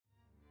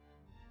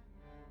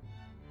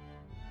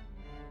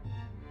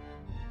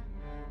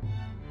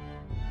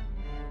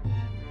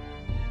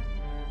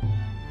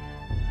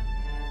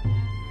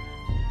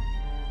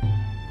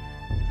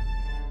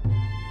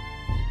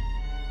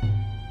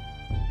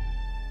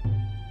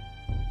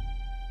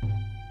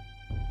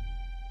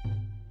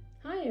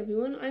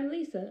everyone, I'm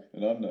Lisa.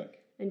 And I'm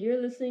Nick. And you're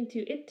listening to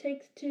It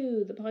Takes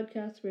Two, the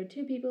podcast where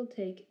two people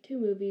take two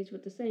movies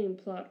with the same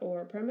plot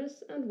or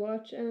premise and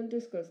watch and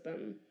discuss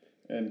them.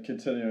 And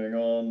continuing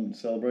on,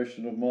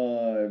 celebration of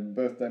my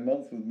birthday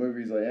month with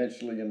movies I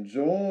actually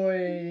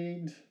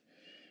enjoyed.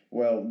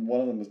 Well,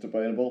 one of them was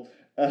debatable.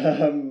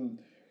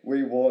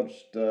 We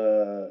watched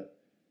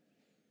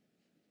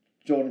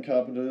John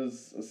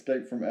Carpenter's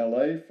Escape from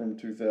LA from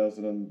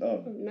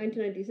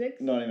 1996?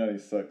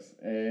 1996.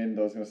 And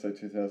I was going to say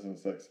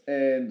 2006.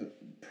 And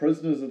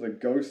Prisoners of the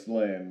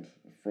Ghostland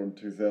from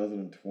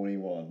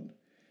 2021.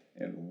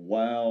 And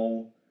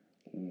wow,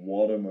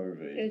 what a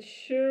movie. It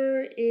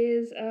sure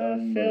is a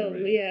film,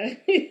 movie. yeah.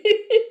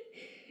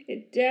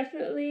 It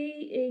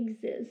definitely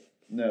exists.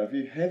 Now, if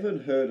you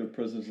haven't heard of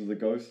Prisoners of the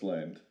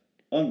Ghostland,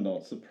 I'm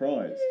not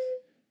surprised.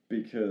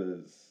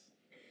 Because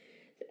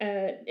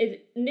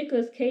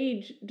Nicolas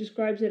Cage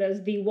describes it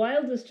as the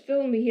wildest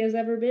film he has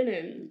ever been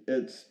in.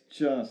 it's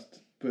just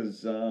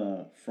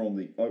bizarre from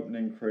the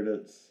opening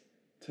credits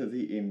to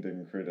the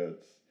ending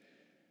credits.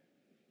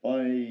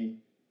 I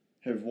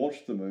have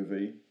watched the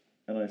movie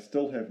and I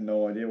still have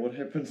no idea what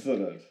happens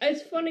in it.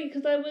 It's funny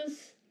because I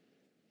was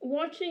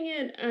watching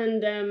it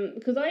and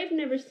because I've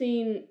never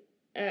seen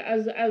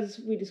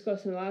as we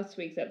discussed in last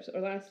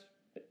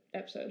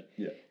episode.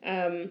 Yeah.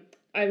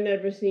 I've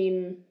never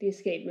seen the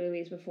Escape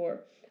movies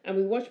before. And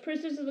we watched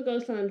Prisoners of the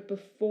Ghostland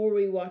before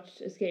we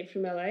watched Escape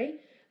from LA.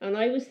 And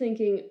I was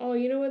thinking, oh,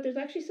 you know what? There's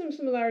actually some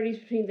similarities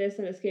between this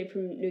and Escape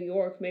from New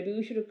York. Maybe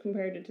we should have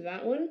compared it to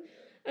that one.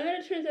 And then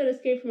it turns out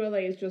Escape from LA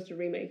is just a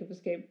remake of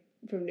Escape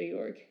from New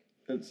York.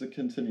 It's a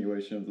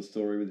continuation of the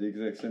story where the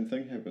exact same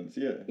thing happens,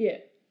 yeah. Yeah.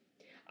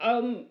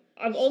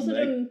 I've also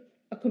done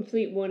a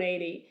complete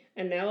 180.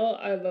 And now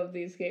I love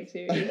the Escape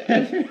series.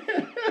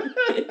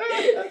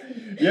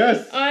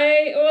 Yes!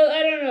 I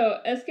don't know.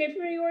 Escape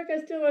from New York I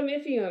still am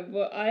iffy on,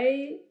 but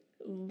I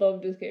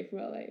loved Escape from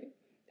LA.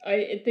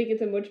 I think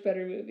it's a much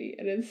better movie,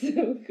 and it's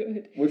so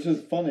good. Which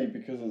is funny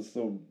because it's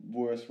the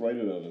worst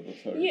rated out of the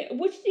two. Yeah,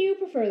 which do you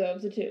prefer though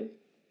of the two?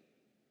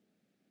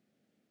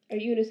 Are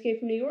you an Escape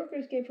from New York or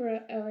Escape from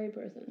LA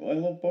person? I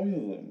love both of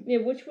them. Yeah,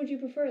 which would you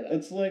prefer though?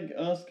 It's like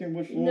asking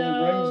which Lord of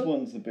the Rings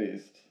one's the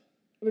best.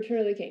 Return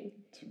of the King.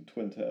 Two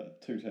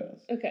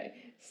Towers. Okay,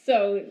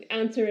 so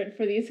answer it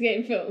for the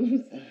Escape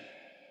films.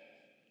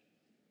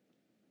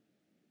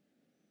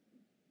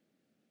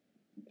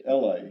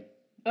 LA.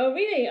 Oh,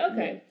 really?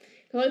 Okay.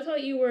 Because I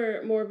thought you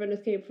were more of an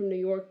Escape from New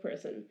York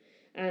person.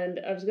 And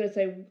I was going to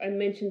say, I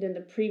mentioned in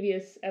the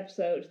previous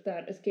episode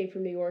that Escape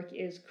from New York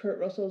is Kurt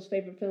Russell's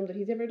favourite film that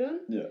he's ever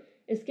done. Yeah.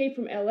 Escape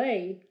from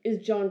LA is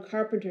John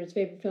Carpenter's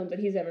favourite film that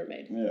he's ever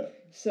made. Yeah.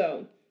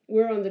 So,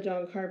 we're on the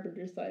John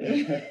Carpenter side of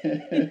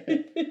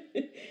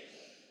it.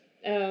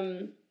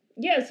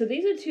 Yeah, so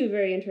these are two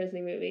very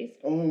interesting movies.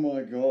 Oh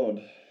my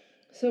god.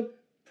 So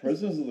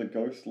Prisoners of the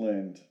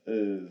Ghostland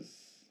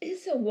is...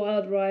 It's a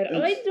wild ride.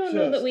 I don't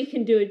know that we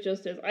can do it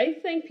justice. I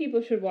think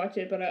people should watch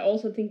it, but I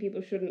also think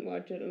people shouldn't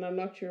watch it, and I'm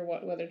not sure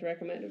whether to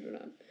recommend it or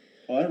not.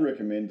 I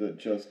recommend it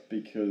just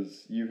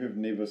because you have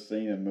never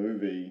seen a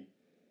movie...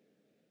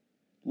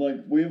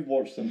 Like, we've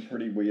watched some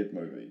pretty weird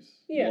movies.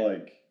 Yeah.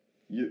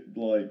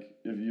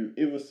 If you've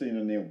ever seen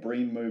a Neil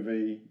Breen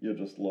movie, you're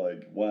just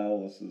like, wow,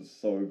 this is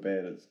so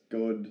bad it's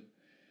good.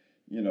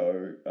 You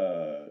know,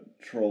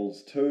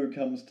 Trolls 2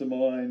 comes to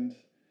mind.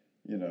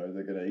 You know,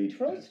 they're going to eat...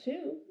 Trolls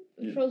 2?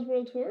 Yeah. Trolls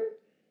World Tour?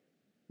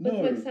 No.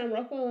 With like Sam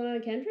Rockwell and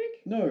Anna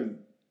Kendrick? No.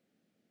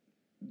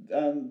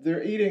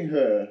 They're eating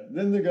her.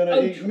 Then they're going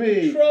to eat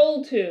me.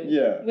 Troll 2.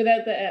 Yeah.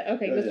 Without the...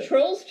 okay, because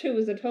Trolls 2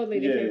 is a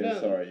totally different film.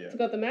 Sorry, yeah. It's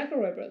got the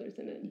McElroy brothers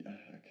in it. Yeah,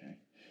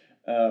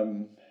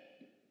 okay.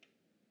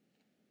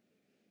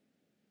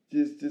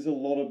 There's a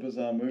lot of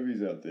bizarre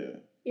movies out there.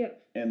 Yeah.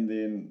 And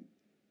then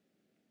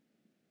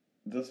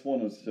this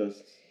one is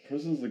just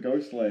Prisoners of the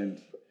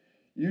Ghostland.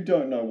 You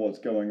don't know what's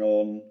going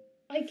on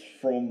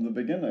from the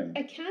beginning.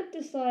 I can't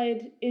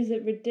decide, is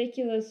it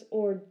ridiculous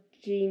or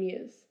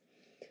genius?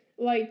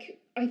 Like,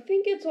 I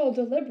think it's all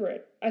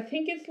deliberate. I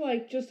think it's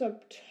like just a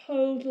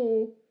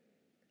total,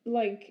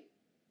 like,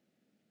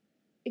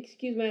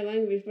 excuse my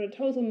language, but a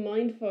total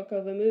mindfuck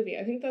of a movie.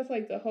 I think that's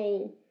like the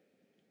whole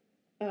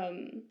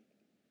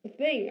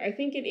thing. I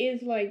think it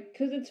is like,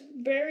 because it's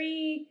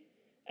very,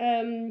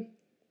 it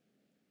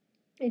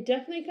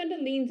definitely kind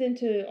of leans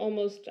into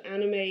almost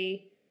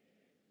anime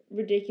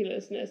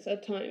ridiculousness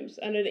at times,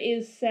 and it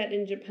is set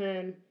in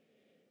Japan,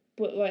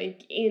 but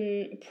like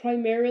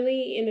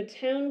primarily in a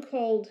town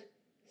called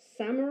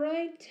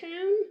Samurai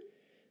Town,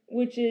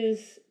 which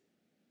is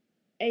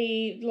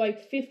a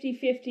like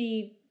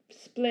 50-50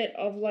 split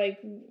of like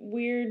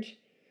weird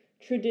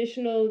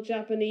traditional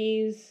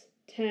Japanese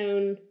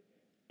town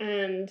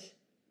and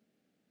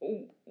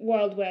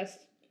Wild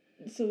West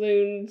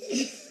saloons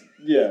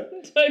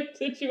type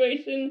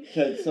situation.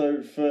 Okay,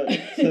 so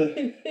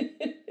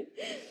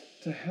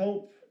to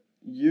help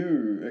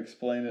you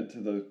explain it to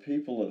those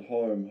people at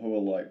home who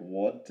are like,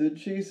 what did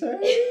she say?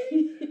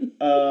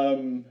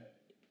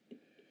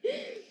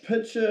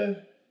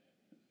 Picture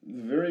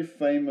the very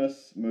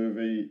famous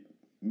movie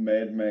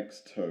Mad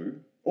Max 2,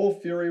 or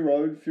Fury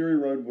Road. Fury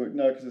Road work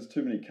no, because there's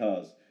too many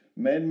cars.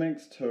 Mad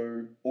Max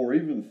 2, or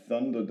even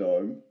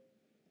Thunderdome,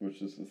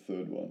 which is the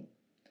third one.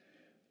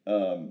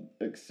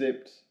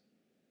 Except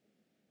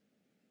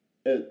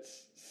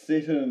it's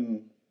set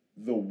in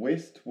the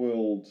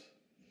Westworld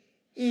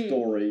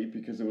story,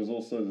 because there was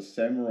also the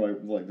samurai,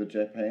 like the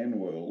Japan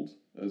world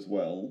as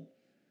well.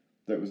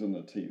 That was in the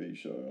TV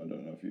show. I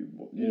don't know if you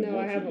no,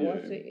 I haven't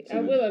watched it. So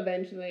I will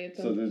eventually at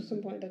some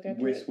point. I'll get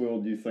to it.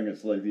 Westworld, you think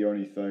it's like the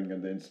only thing,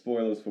 and then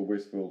spoilers for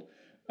Westworld.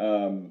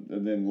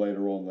 And then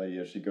later on, they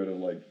actually go to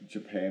like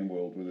Japan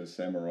world with a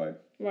samurai.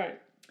 Right.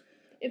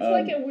 It's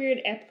like a weird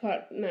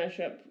Epcot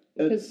mashup,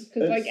 because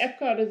like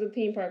Epcot is a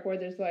theme park where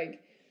there's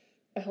like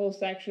a whole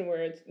section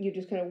where you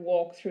just kind of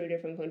walk through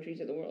different countries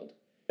of the world.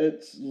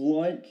 It's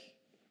like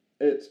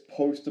it's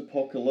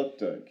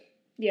post-apocalyptic.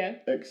 Yeah.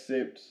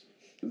 Except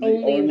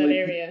only in that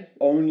area.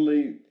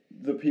 Only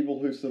the people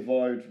who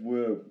survived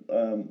were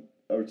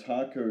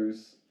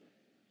otakus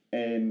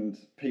and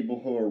people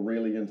who are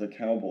really into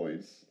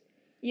cowboys.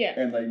 Yeah.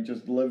 And they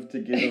just live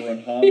together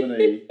in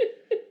harmony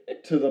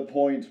to the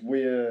point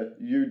where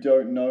you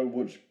don't know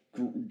which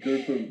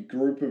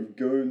group of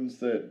goons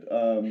that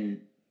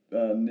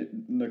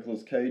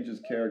Nicolas Cage's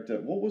character.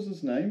 What was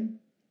his name?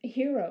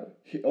 Hero.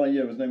 Oh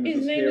yeah, his name was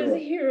His name Hero.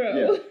 is Hero.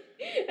 Yeah.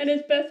 And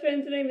his best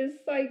friend's name is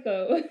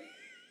Psycho.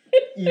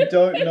 You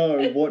don't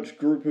know which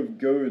group of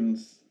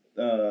goons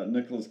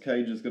Nicolas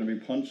Cage is going to be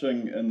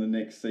punching in the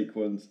next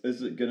sequence.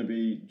 Is it going to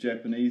be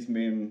Japanese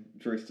men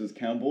dressed as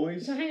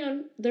cowboys? So hang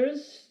on,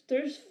 there's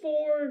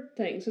 4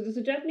 things. So there's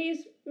the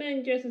Japanese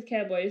men dressed as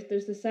cowboys,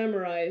 there's the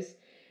samurais,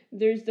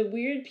 there's the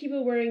weird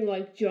people wearing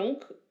like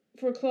junk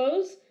for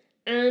clothes,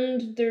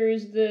 and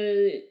there's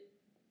the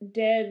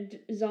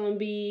dead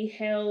zombie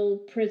hell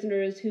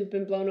prisoners who've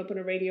been blown up in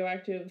a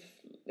radioactive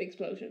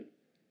explosion.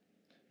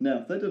 Now,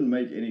 if that didn't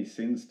make any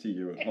sense to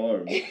you at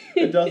home,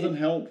 it doesn't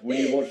help when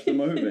you watch the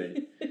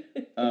movie.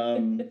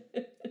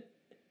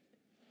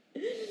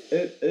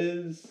 It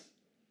is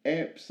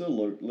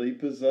absolutely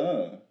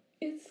bizarre.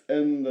 It's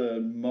in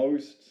the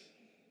most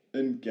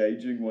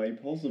engaging way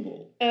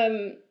possible.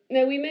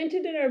 Now, we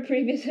mentioned in our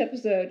previous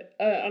episode,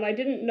 and I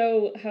didn't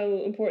know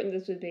how important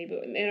this would be,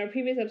 but in our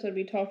previous episode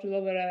we talked a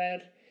little bit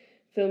about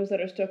films that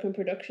are stuck in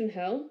production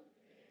hell,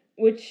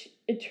 which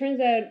it turns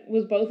out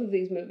was both of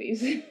these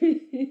movies,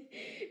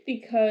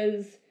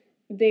 because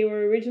they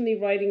were originally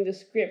writing the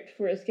script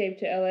for Escape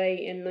to LA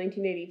in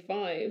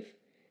 1985,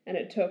 and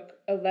it took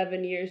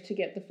 11 years to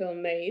get the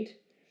film made.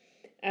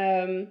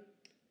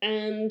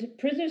 And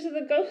Prisoners of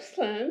the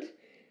Ghostland,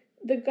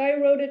 the guy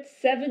wrote it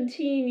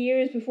 17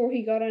 years before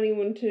he got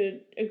anyone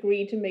to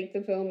agree to make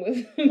the film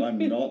with him. I'm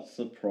not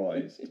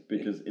surprised,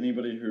 because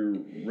anybody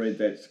who read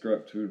that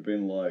script would have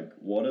been like,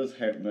 what is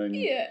happening?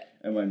 Yeah.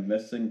 Am I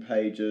missing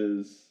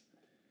pages?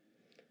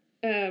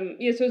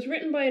 Yeah, so it's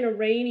written by an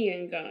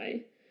Iranian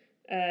guy,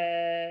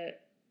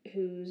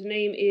 whose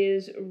name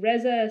is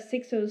Reza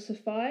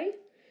Sixosafai,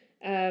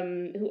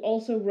 who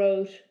also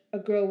wrote A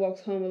Girl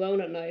Walks Home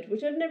Alone at Night,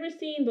 which I've never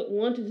seen but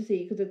wanted to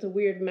see because it's a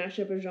weird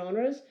mashup of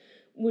genres,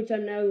 which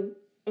I'm now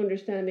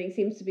understanding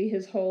seems to be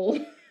his whole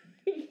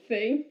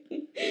thing.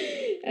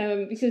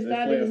 Because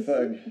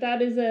that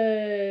is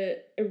a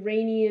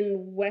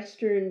Iranian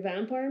Western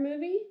vampire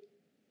movie.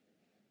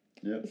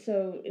 Yep.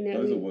 So now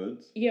those are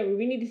words. Yeah,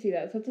 we need to see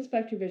that. So it's a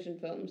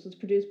Spectrovision film. So it's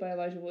produced by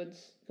Elijah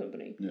Wood's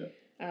company. Yeah.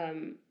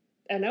 And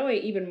now I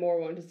even more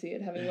want to see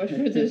it, having watched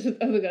Prisoners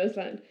of the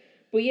Ghostland.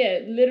 But yeah,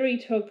 it literally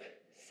took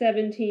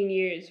 17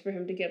 years for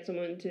him to get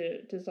someone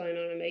to sign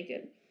on and make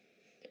it.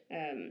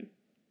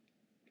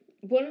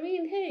 But I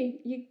mean, hey,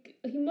 he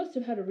must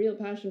have had a real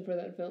passion for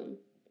that film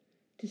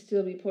to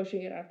still be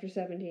pushing it after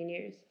 17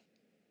 years.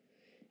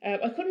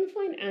 I couldn't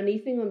find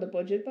anything on the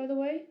budget, by the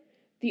way.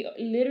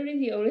 Literally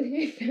the only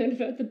thing I found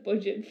about the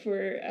budget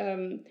for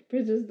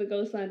Prisoners of the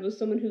Ghostland was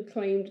someone who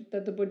claimed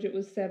that the budget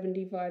was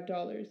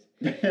 $75,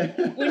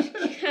 which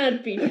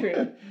can't be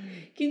true.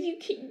 Because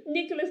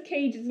Nicolas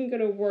Cage isn't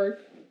going to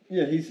work.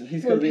 Yeah, he's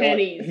for got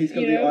pennies. He's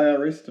got the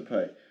IRS to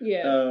pay.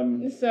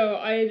 Yeah. So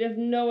I have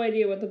no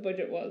idea what the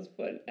budget was,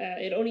 but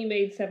it only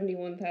made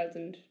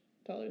 $71,000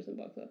 in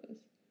box office.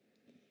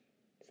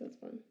 So that's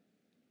fun.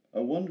 I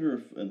wonder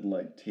if in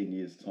like 10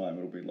 years' time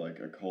it'll be like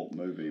a cult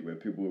movie where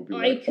people will be I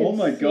like, oh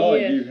my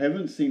god, it. you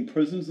haven't seen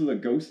Prisoners of the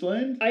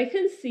Ghostland? I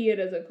can see it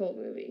as a cult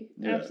movie.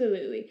 Yeah.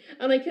 Absolutely.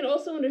 And I can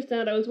also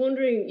understand, I was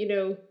wondering,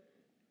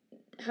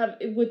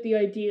 with the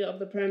idea of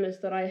the premise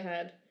that I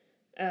had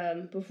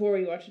before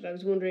we watched it, I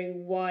was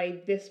wondering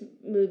why this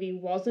movie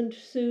wasn't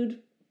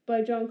sued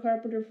by John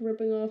Carpenter for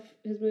ripping off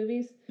his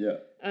movies. Yeah.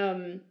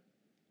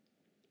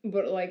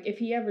 But like, if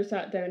he ever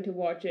sat down to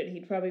watch it,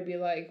 he'd probably be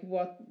like,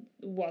 what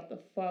the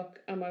fuck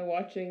am I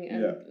watching,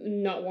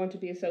 and not want to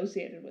be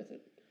associated with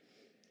it.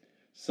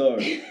 So,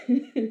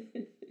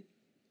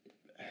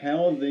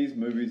 how are these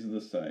movies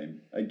the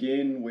same?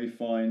 Again, we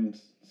find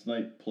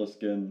Snake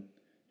Plissken.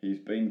 He's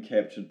been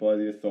captured by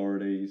the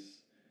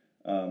authorities.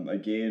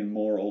 Again,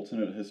 more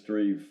alternate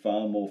history,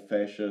 far more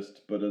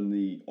fascist, but in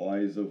the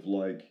eyes of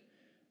like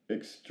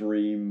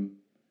extreme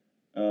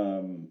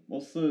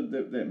What's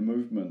that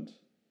movement?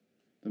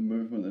 The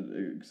movement that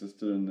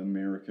existed in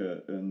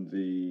America in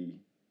the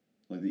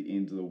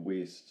end of the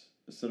West.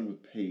 It started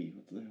with P.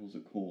 What the hell is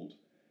it called?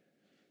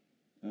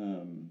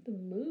 The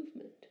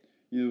movement.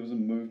 Yeah, it was a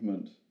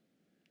movement.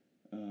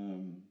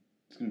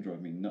 It's going to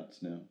drive me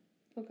nuts now.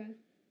 Okay.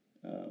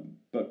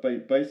 But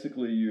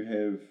basically, you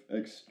have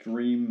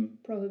extreme.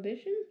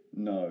 Prohibition?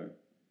 No,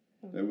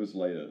 that was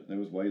later. That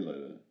was way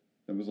later.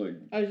 It was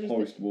like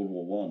post World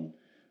War One.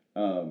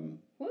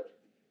 What?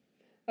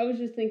 I was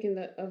just thinking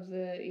that of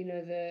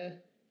the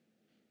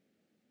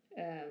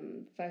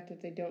fact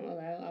that they don't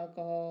allow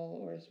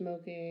alcohol or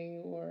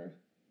smoking or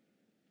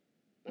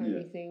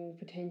anything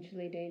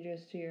potentially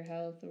dangerous to your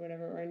health or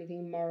whatever, or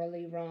anything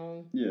morally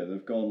wrong. Yeah,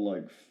 they've gone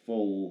like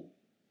full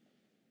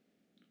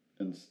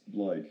and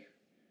like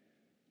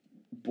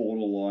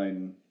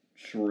borderline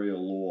Sharia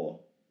law,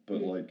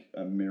 but like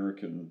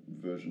American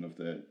version of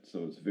that.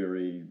 So it's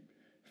very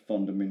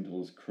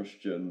fundamentalist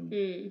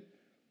Christian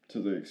to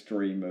the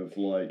extreme of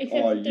like,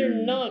 except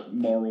they're not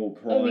moral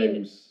crimes. I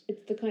mean,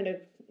 it's the kind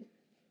of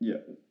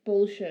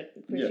bullshit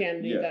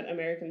Christianity that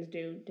Americans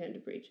do tend to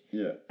preach.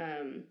 Yeah.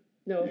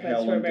 No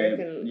offense for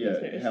American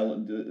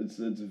listeners.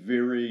 It's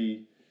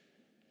very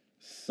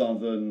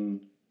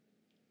southern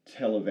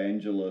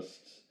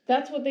televangelists.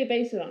 That's what they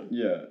base it on.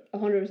 Yeah.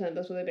 100%.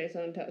 That's what they base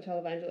it on,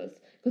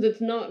 televangelists. Because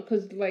it's not,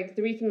 because like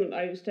the reason that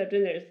I stepped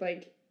in there is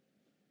like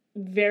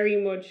very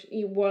much,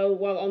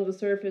 while on the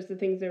surface the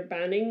things they're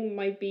banning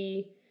might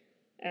be,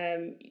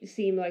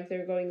 seem like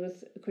they're going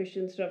with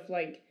Christian stuff,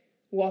 like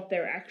what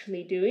they're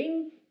actually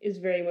doing is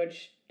very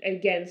much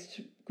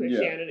against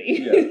Christianity.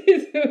 Yeah.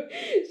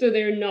 So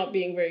they're not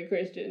being very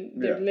Christian.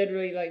 They're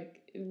literally like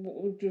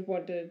just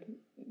want to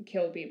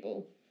kill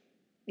people,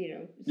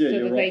 so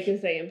that they can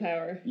stay in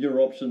power.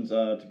 Your options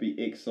are to be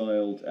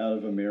exiled out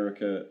of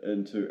America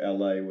into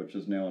LA, which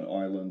is now an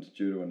island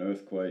due to an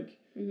earthquake,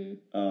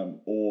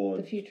 or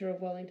the future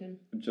of Wellington.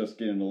 Just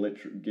get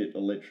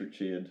electric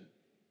chaired.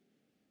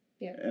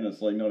 Yeah, and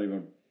it's like not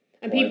even.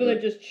 And people are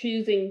just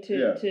choosing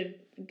to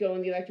go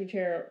in the electric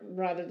chair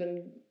rather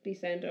than be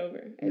sent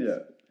over.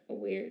 It's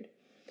weird.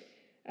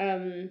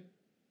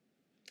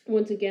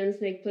 Once again,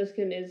 Snake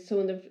Plissken is so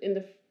in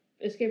the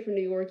Escape from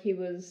New York.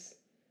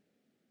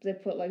 They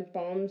put like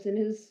bombs in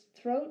his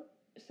throat.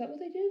 Is that what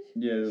they did?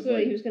 Yeah. So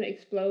he was going to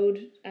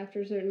explode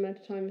after a certain amount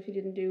of time if he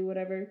didn't do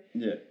whatever.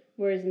 Yeah.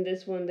 Whereas in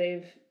this one,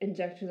 they've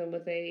injected him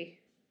with a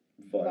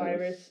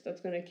virus that's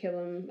going to kill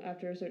him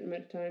after a certain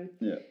amount of time.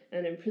 Yeah.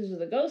 And in Prisoners of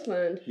the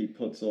Ghostland, he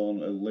puts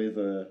on a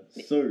leather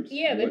suit.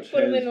 Yeah, they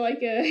put him in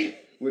like a...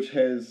 which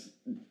has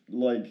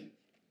like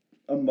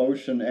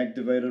emotion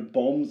activated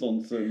bombs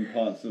on certain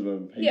parts of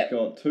him. He's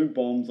got 2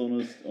 bombs on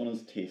his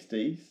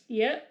testes.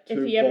 Yeah,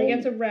 if he ever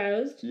gets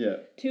aroused. Yeah.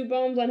 2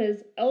 bombs on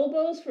his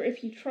elbows for if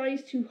he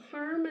tries to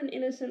harm an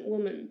innocent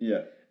woman.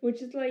 Yeah.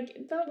 Which is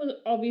like, that was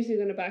obviously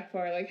going to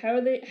backfire. Like, how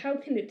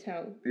can it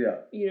tell?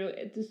 Yeah.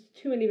 There's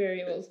too many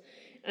variables.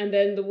 And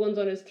then the ones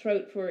on his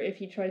throat for if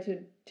he tried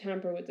to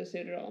tamper with the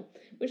suit at all.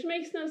 Which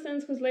makes no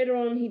sense because later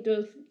on he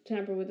does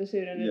tamper with the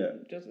suit and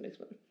it doesn't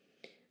explode.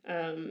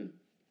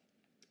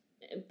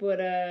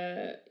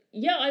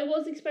 I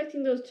was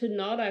expecting those to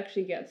not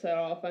actually get set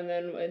off. And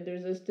then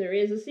there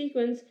is a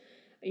sequence.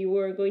 You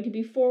were going to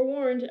be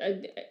forewarned.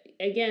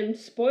 Again,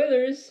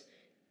 spoilers.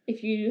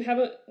 If you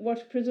haven't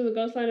watched Prisoners of the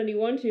Ghostland and you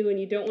want to and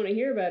you don't want to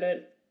hear about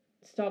it,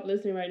 stop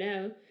listening right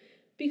now.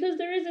 Because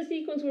there is a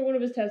sequence where one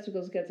of his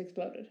testicles gets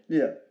exploded.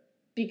 Yeah.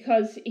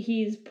 Because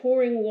he's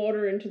pouring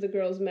water into the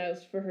girl's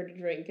mouth for her to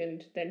drink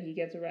and then he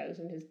gets aroused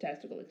and his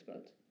testicle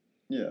explodes.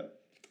 Yeah.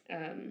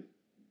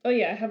 We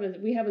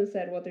haven't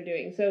said what they're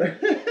doing. So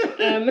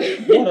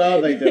what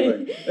are they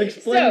doing?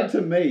 Explain it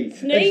to me.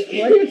 Explain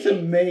it to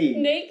me.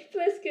 Snake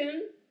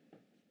Plissken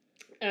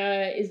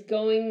is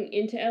going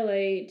into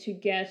LA to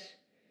get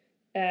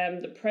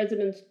the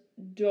president's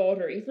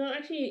daughter. He's not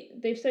actually,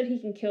 they've said he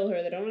can kill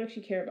her. They don't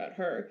actually care about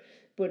her.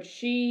 But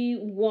she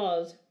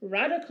was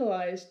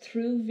radicalized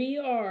through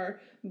VR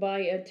by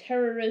a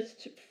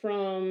terrorist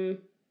from...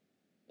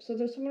 So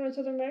there's someone in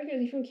Southern America?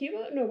 Is he from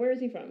Cuba? No, where is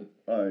he from?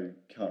 I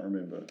can't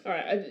remember.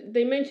 Alright,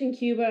 they mention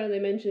Cuba and they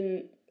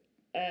mention...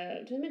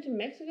 did they mention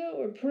Mexico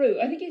or Peru?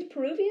 I think he's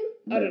Peruvian?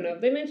 Maybe. I don't know.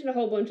 They mentioned a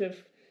whole bunch of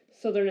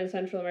Southern and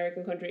Central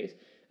American countries.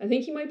 I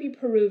think he might be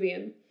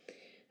Peruvian.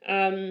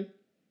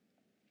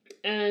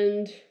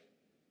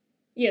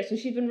 So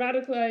she's been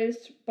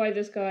radicalized by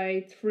this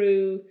guy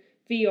through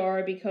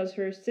VR because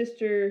her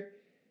sister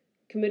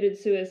committed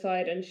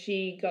suicide and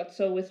she got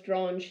so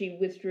withdrawn she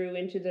withdrew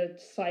into the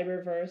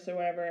cyberverse or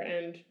whatever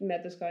and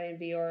met this guy in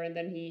VR, and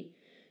then he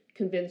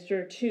convinced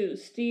her to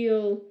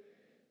steal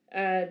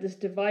this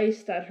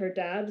device that her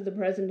dad, the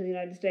president of the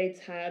United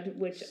States, had,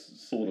 which...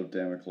 Sword of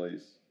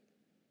Damocles.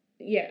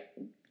 Yeah.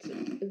 So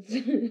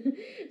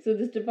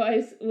this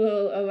device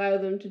will allow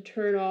them to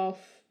turn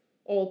off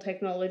all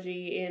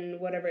technology in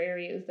whatever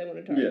areas they want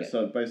to target. Yeah,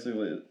 so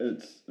basically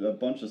it's a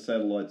bunch of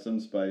satellites in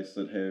space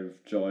that have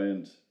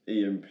giant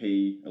EMP,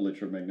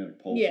 electromagnetic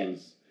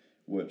pulses,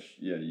 which,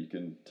 yeah, you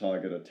can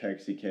target a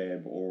taxi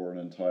cab or an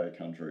entire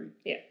country.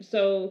 Yeah,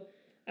 so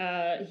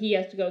he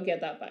has to go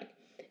get that back.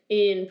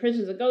 In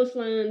Prisoners of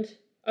Ghostland,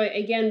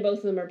 again, both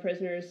of them are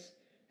prisoners.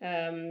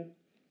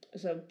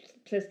 So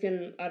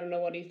Pliskin, I don't know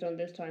what he's done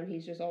this time.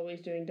 He's just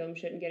always doing dumb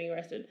shit and getting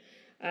arrested.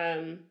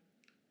 And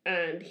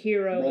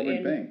Hero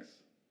Robbing banks.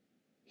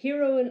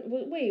 Hero in...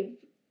 Wait,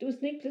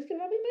 was Nick Pliskin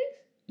robbing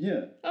banks?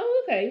 Yeah.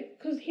 Oh, okay.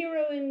 Because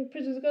Hero in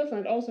Prisoners of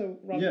Ghostland also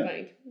robbed Yeah. a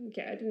bank.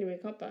 Okay, I didn't even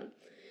cop that.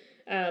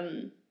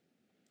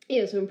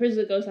 Yeah, so in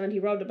Prisoners of Ghostland, he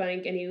robbed a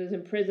bank and he was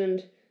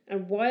imprisoned.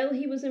 And while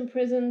he was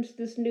imprisoned,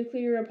 this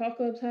nuclear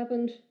apocalypse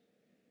happened.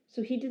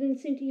 So he didn't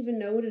seem to even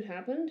know what had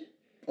happened.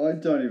 I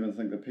don't even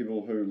think the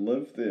people who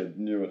lived there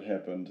knew it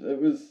happened.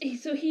 It was...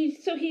 So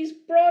he's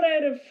brought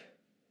out of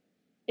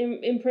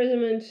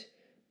imprisonment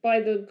by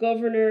the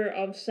governor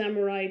of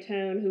Samurai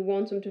Town, who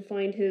wants him to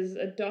find his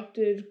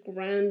adopted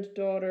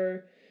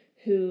granddaughter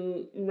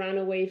who ran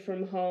away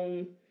from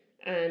home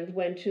and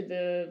went to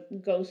the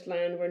ghost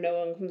land where no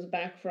one comes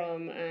back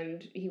from,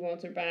 and he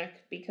wants her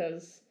back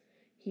because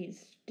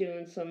he's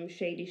doing some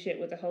shady shit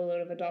with a whole lot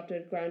of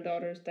adopted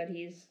granddaughters that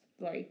he's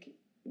like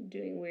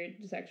doing weird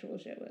sexual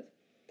shit with.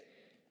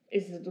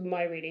 This is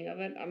my reading of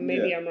it.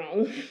 Maybe I'm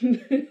wrong.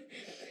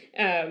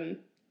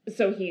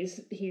 So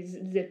he's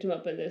zipped him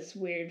up in this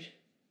weird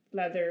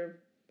leather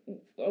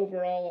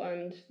overall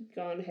and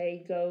gone,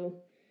 hey, go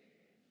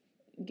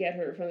get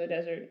her from the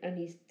desert. And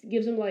he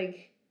gives him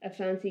like a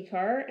fancy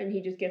car, and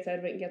he just gets out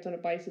of it and gets on a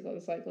bicycle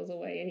and cycles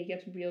away, and he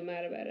gets real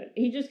mad about it.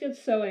 He just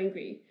gets so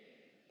angry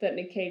that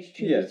Nick Cage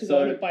chooses to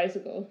go on a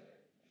bicycle.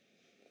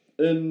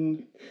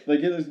 They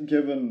get this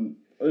given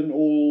in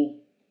all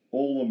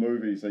the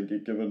movies. They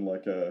get given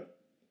like a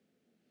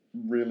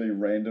really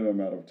random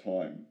amount of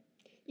time.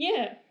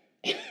 Yeah.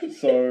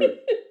 So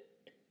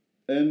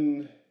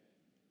in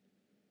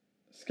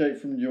Escape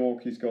from New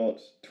York, he's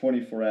got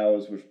 24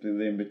 hours, which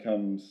then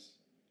becomes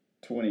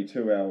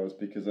 22 hours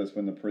because that's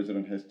when the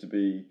president has to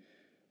be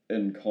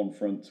in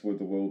conference with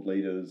the world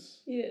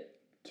leaders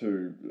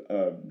to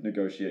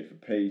negotiate for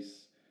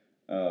peace.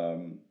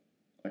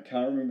 I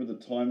can't remember the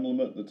time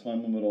limit. The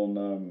time limit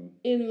on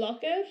in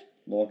Lockout.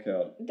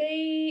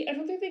 I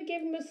don't think they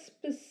gave him a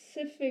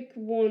specific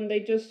one. They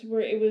just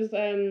were. It was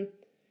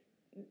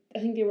I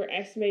think they were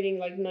estimating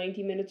like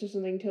 90 minutes or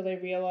something until they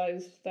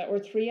realized that, or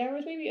 3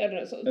 hours maybe. I don't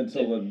know.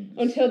 So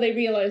until they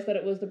realized that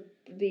it was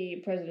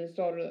the president's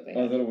daughter that they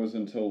had. I thought it was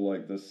until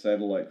like the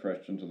satellite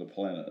crashed into the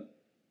planet,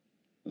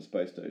 the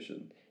space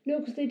station. No,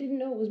 because they didn't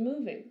know it was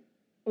moving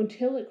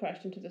until it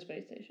crashed into the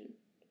space station.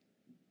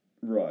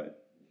 Right.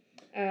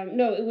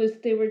 No, it was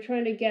they were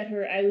trying to get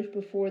her out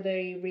before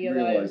they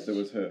realized it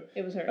was her.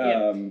 It was her.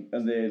 Yeah.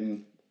 And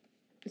then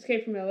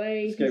Escape from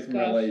LA. He's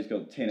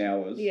got 10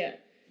 hours. Yeah.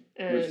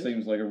 Which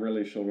seems like a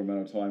really short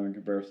amount of time in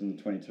comparison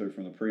to 22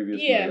 from the previous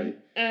movie. Yeah,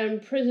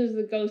 and Prisoners of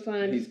the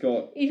Ghostland. He's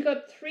got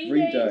 3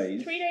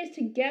 days. 3 days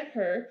to get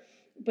her,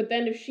 but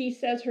then if she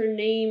says her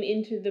name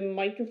into the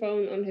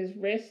microphone on his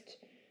wrist,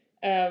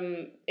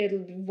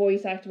 it'll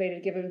voice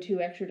activated, give him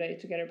 2 extra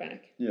days to get her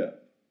back. Yeah.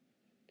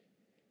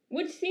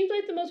 Which seems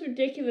like the most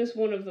ridiculous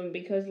one of them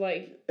because,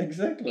 like...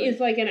 Exactly. It's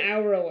like an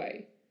hour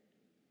away.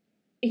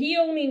 He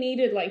only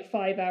needed like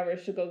 5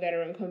 hours to go get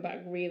her and come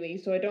back, really,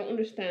 so I don't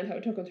understand how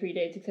it took him 3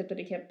 days, except that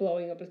he kept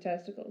blowing up his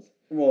testicles.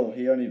 Well,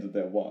 he only did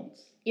that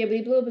once. Yeah, but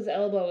he blew up his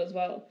elbow as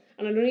well.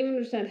 And I don't even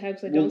understand how,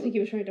 because I don't think he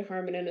was trying to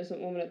harm an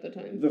innocent woman at the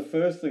time. The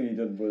first thing he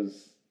did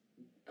was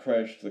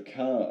crash the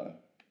car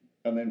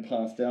and then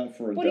passed out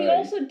for a day. But he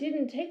also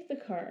didn't take the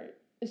car.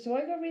 So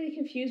I got really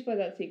confused by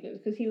that sequence,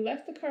 because he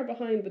left the car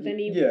behind, but then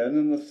he... Yeah, and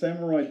then the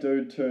samurai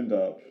dude turned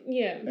up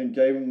and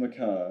gave him the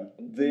car.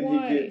 Then he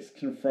gets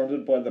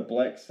confronted by the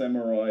black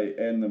samurai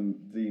and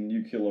the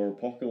nuclear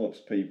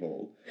apocalypse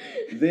people.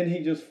 Then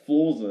he just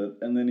floors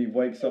it, and then he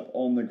wakes up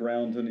on the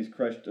ground and he's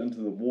crashed into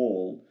the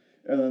wall.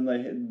 And then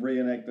they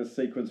reenact the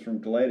sequence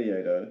from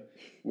Gladiator,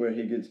 where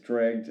he gets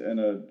dragged in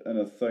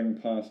a thing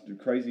past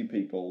crazy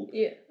people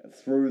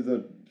through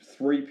the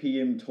 3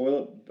 p.m.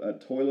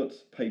 toilet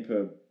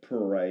paper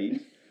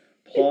parade,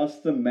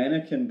 past the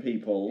mannequin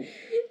people,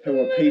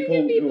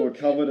 who are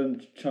covered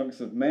in chunks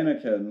of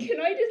mannequin. Can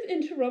I just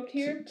interrupt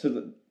here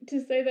to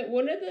say that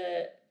one of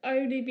the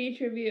IMDb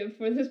trivia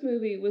for this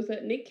movie was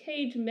that Nick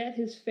Cage met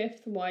his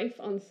 5th wife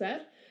on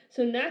set.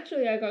 So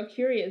naturally, I got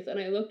curious and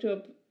I looked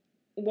up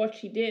what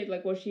she did,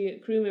 like was she a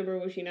crew member,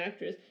 was she an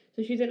actress?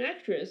 So she's an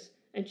actress,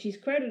 and she's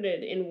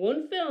credited in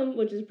one film,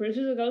 which is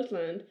Prisoners of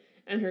Ghostland,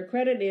 and her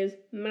credit is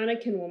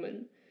Mannequin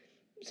Woman.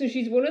 So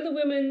she's one of the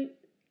women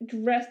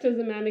dressed as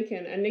a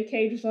mannequin, and Nick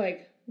Cage was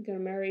like, I'm gonna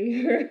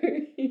marry her.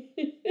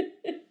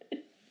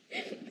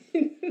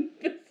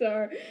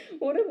 Bizarre.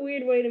 What a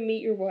weird way to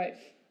meet your wife.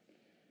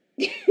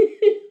 She's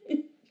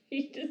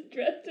just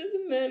dressed as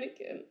a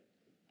mannequin.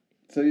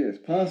 So yes,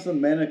 past the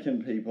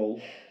mannequin people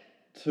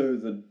to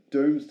the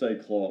doomsday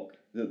clock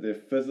that they're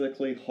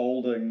physically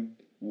holding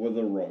with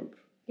a rope.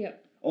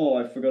 Yep. Oh,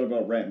 I forgot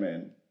about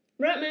Ratman.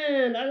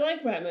 Ratman! I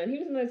like Ratman. He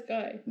was a nice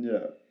guy.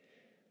 Yeah.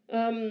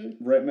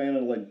 Ratman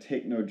are like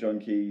techno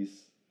junkies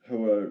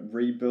who are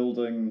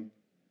rebuilding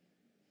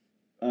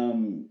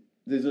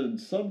there's a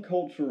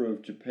subculture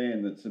of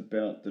Japan that's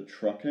about the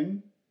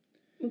trucking,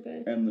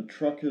 Okay. and the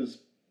truckers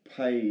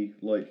pay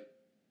like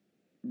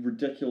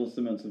ridiculous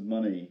amounts of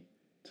money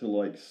to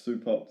like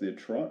soup up their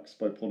trucks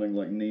by putting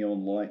like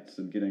neon lights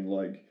and getting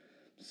like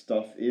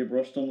stuff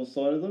airbrushed on the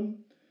side of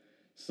them.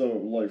 So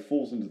it like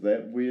falls into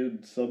that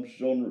weird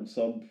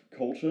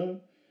subculture.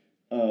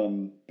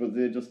 But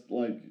they're just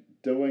like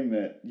doing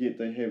that, yet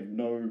they have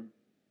no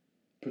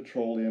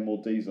petroleum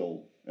or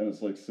diesel, and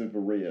it's like super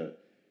rare,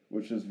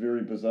 which is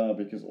very bizarre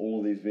because all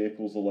of these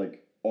vehicles are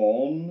like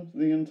on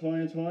the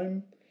entire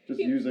time, just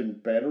Yeah. using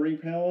battery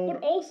power.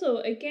 But also,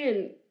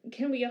 again,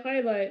 can we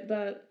highlight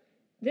that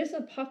this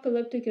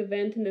apocalyptic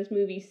event in this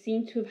movie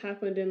seemed to have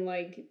happened in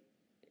like,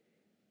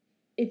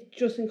 it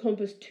just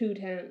encompassed 2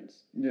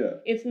 towns. Yeah.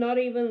 It's not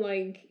even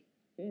like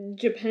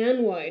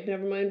Japan wide,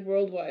 never mind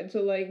worldwide.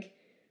 So like,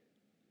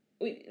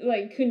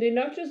 could they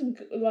not just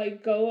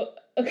like go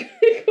a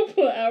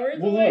couple of hours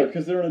Well, away? no,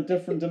 because they're in a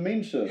different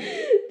dimension.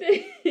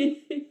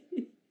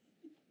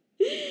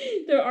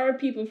 There are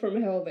people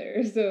from hell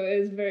there, so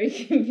it's very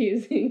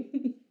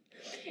confusing.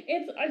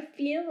 I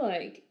feel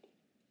like,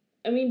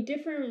 I mean,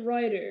 different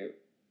writer,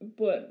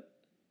 but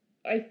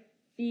I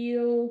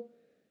feel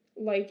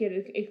like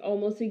it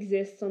almost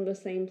exists on the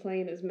same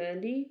plane as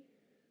Mandy.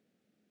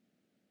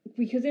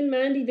 Because in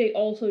Mandy, they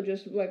also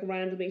just like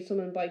randomly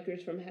summon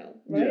bikers from hell,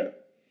 right? Yeah.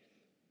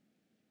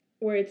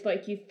 Where it's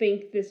like you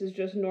think this is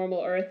just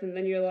normal Earth, and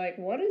then you're like,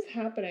 what is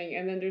happening?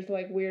 And then there's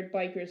like weird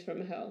bikers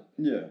from hell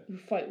Yeah. who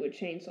fight with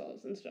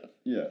chainsaws and stuff.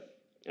 Yeah.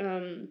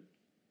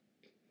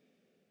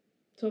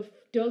 So it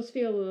does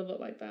feel a little bit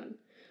like that.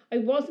 I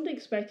wasn't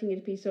expecting it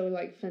to be so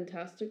like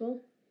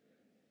fantastical.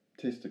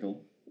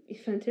 Testicle.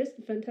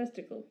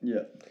 Fantastical.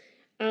 Yeah.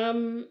 I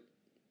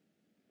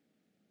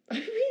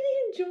really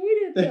enjoyed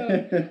it though.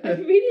 I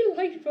really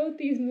liked both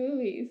these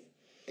movies.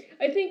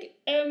 I think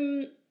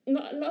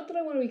not that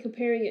I want to be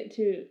comparing it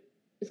to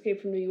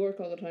Escape from New York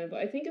all the time, but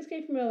I think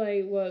Escape from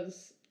LA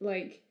was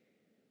like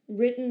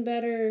written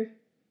better.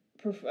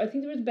 I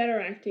think there was better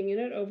acting in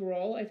it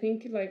overall. I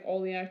think like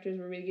all the actors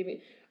were really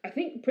giving. I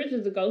think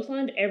Prisoners of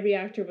Ghostland, every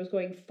actor was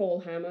going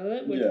full ham at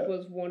it, which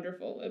was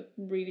wonderful. It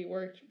really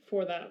worked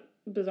for that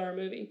bizarre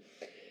movie.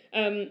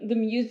 The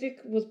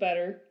music was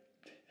better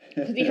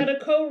because he had a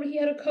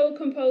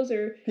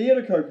co-composer. He had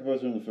a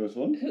co-composer in the first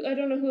one. Who I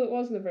don't know who it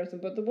was in the first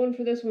one, but the one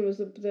for this one was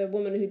the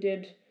woman who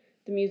did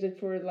the music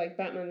for like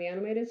Batman the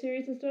Animated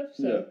Series and stuff.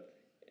 So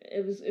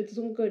it's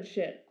some good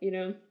shit, you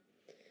know.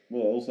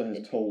 Well, it also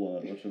has Toll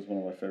in it, which is one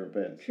of my favorite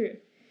bands. True.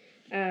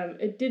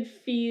 It did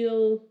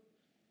feel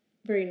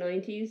very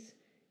 90s,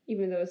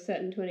 even though it's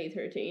set in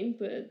 2013,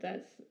 but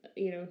that's,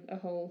 you know, a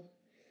whole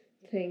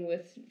thing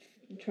with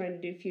trying to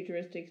do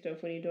futuristic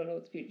stuff when you don't know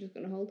what the future's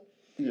going to hold.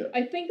 Yeah.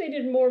 I think they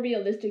did more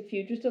realistic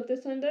future stuff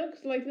this time, though,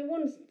 because, like, the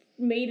ones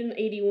made in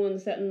 81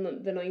 set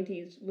in the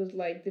 90s was,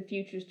 like, the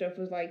future stuff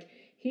was, like,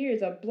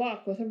 here's a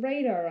block with a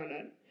radar on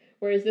it.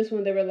 Whereas this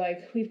one, they were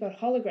like, we've got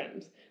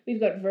holograms, we've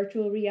got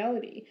virtual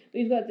reality,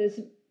 we've got this,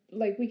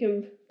 like, we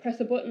can press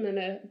a button and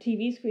a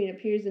TV screen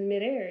appears in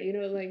midair, you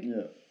know, like...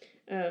 Yeah.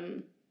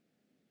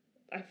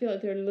 I feel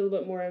like they're a little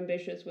bit more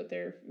ambitious with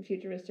their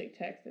futuristic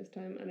tech this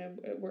time, and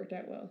it worked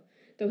out well.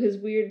 Though his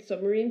weird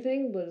submarine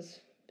thing was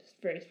just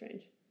very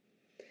strange.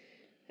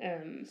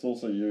 It's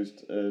also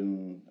used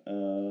in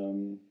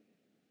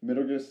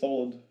Metal Gear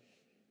Solid.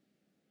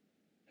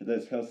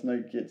 That's how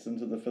Snake gets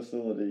into the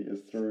facility,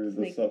 is through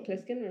Snake the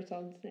Plissken or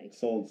Solid Snake?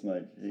 Solid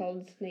Snake.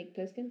 Solid Snake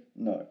Plissken?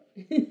 No.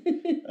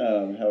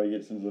 How he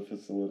gets into the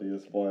facility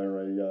is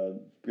via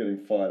getting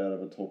fired out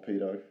of a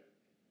torpedo.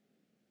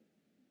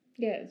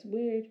 Yeah, it's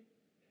weird.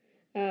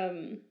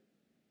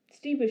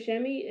 Steve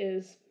Buscemi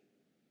is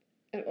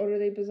an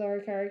utterly bizarre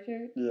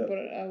character, but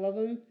I love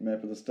him.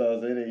 Map of the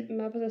Stars Eddie.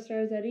 Map of the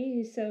Stars Eddie,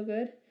 he's so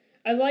good.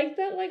 I like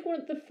that, like, one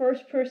of the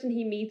first person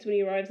he meets when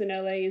he arrives in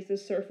LA is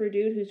this surfer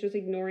dude who's just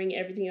ignoring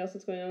everything else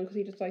that's going on because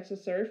he just likes to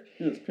surf.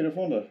 Yeah, it's Peter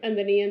Fonda. And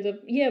then he ends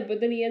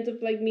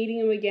up, like, meeting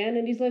him again,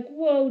 and he's like,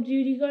 whoa,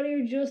 dude, you got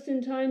here just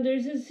in time,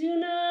 there's a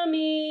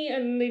tsunami!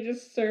 And they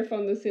just surf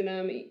on the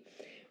tsunami.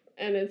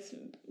 And it's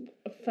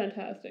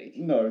fantastic.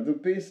 No,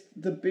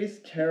 the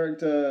best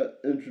character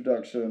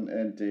introduction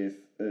and death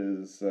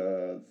is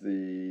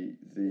the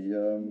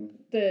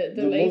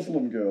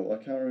Muslim girl. I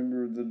can't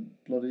remember the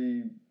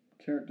bloody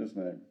character's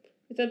name.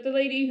 Is that the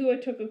lady who I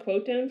took a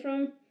quote down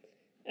from?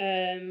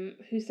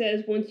 Who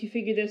says once you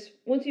figure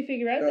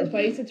out this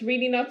place, it's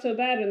really not so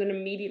bad, and then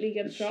immediately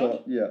gets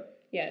shot. Yeah.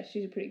 Yeah,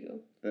 she's pretty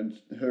cool. And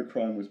her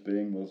crime was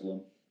being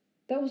Muslim.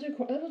 That was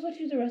what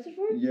she was arrested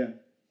for? Yeah.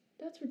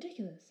 That's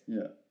ridiculous.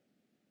 Yeah.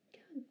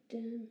 God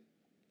damn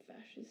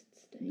fascist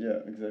state. Yeah,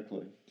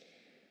 exactly.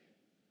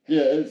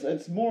 Yeah,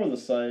 it's more of the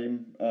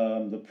same.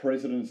 The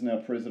president's now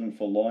president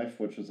for life,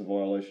 which is a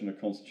violation of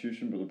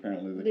Constitution, but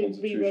apparently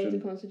They rewrote the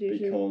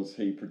Constitution because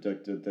he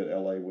predicted that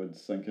LA would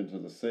sink into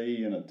the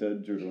sea, and it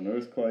did due to an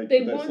earthquake.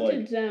 They but that's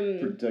wanted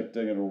like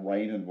predicting it'll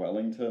rain in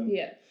Wellington.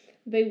 Yeah,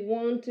 they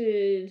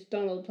wanted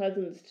Donald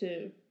Pleasance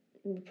to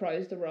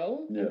reprise the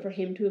role Yeah. and for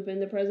him to have been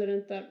the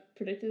president that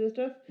predicted this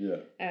stuff.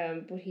 Yeah.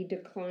 But he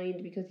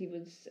declined because he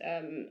was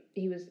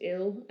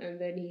ill, and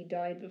then he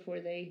died before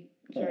they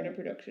started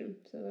production.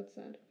 So that's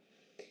sad.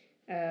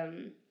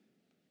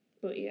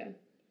 But yeah,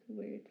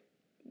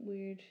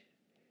 weird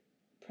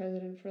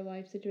president for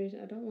life situation.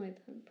 I don't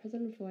like that.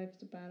 President for life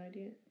is a bad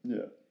idea.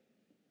 Yeah.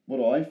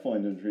 What I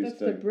find interesting. That's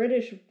the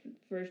British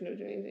version of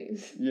doing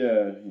things.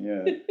 Yeah,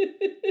 yeah.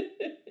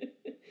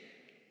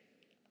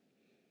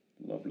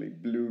 Lovely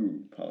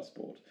blue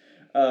passport.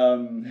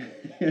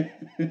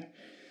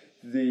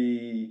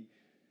 The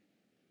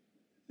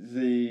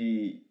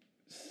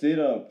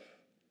setup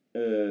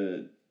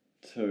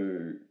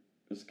to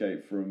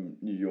escape from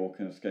New York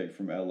and escape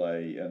from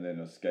LA and then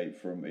escape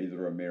from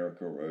either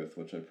America or Earth,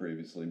 which I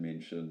previously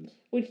mentioned.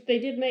 Which they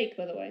did make,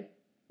 by the way.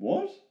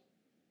 What?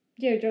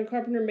 Yeah, John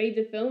Carpenter made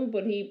the film,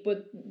 but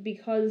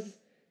because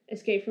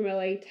Escape from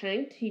LA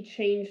tanked, he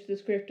changed the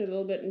script a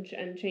little bit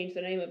and changed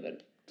the name of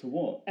it. To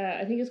what?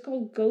 I think it's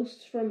called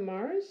Ghosts from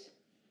Mars.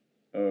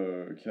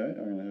 Okay,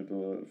 I'm gonna have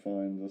to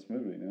find this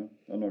movie now.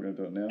 I'm not gonna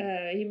do it now.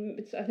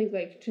 It's I think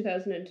like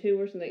 2002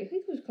 or something. I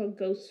think it was called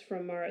Ghosts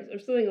from Mars or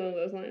something along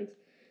those lines.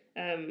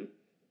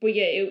 But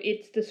yeah,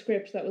 it's the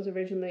script that was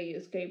originally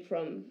Escape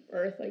from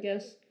Earth, I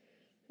guess.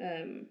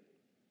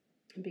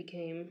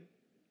 Became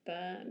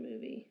that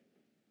movie.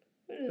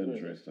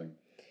 Interesting.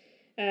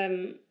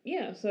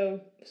 Yeah,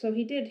 so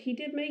he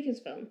did make his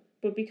film,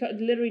 but because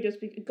literally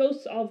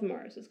Ghosts of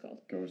Mars it's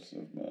called. Ghosts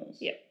of Mars.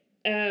 Yeah.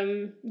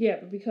 Yeah,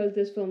 but because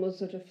this film was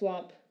such a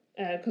flop,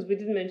 because we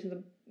didn't mention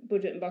the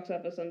budget and box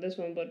office on this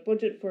one, but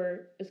budget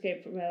for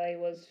Escape from LA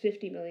was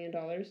 $50 million.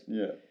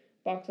 Yeah.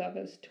 Box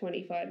office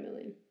 $25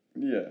 million.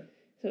 Yeah.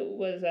 So it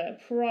was a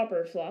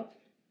proper flop.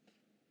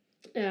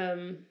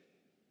 So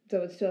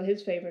it's still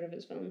his favorite of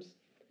his films,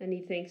 and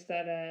he thinks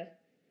that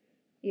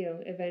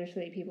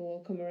eventually people will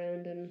come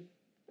around and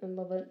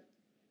love it,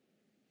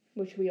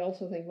 which we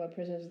also think about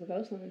Prisoners of the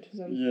Ghostland.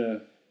 So. Yeah.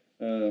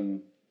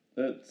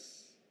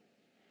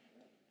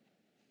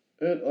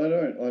 I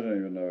don't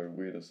even know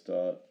where to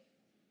start.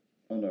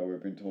 I know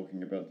we've been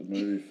talking about the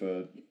movie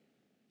for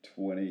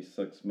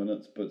 26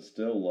 minutes, but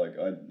still, like,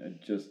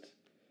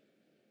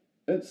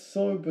 it's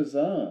so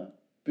bizarre,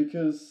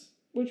 because...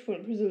 Which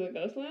one, Prisoners of the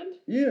Ghostland?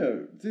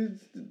 Yeah,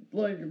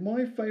 like,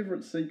 my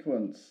favourite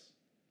sequence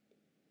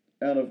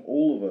out of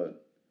all of it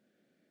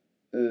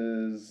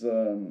is,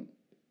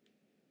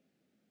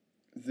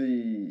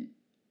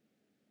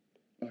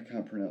 I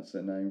can't pronounce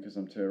that name because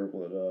I'm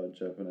terrible at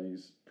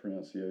Japanese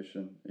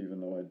pronunciation,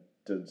 even though I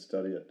did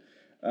study it.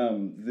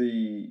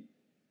 The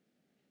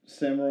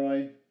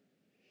samurai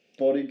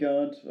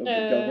bodyguard of the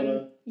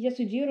governor.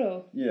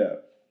 Yasujiro. Yeah.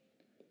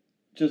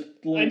 Just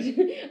like...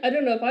 I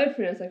don't know if I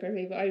pronounced that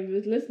correctly, but I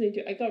was listening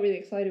to... I got really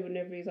excited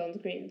whenever he was on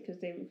screen because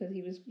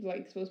he was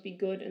like supposed to be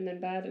good and then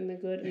bad and then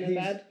good and then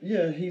bad.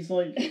 Yeah, he's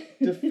like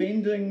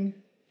defending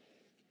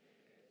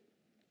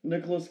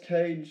Nicolas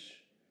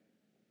Cage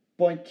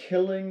by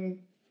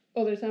killing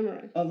other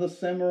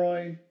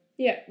samurai.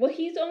 Yeah, well,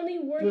 he's only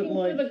working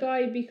for the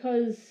guy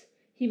because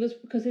his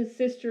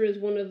sister is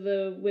one of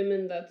the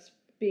women that's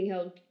being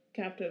held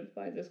captive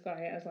by this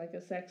guy as like a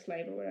sex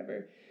slave or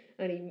whatever,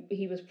 and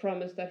he was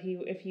promised that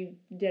if he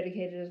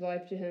dedicated his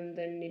life to him,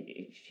 then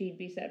she'd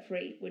be set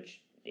free,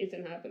 which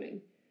isn't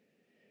happening.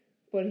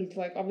 But he's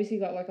like obviously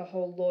got like a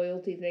whole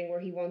loyalty thing where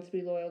he wants to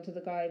be loyal to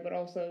the guy, but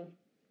also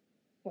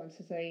wants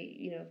to say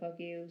fuck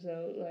you.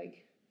 So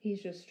like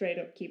he's just straight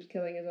up keeps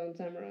killing his own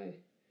samurai.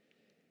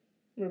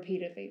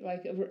 Repeatedly,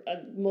 like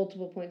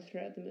multiple points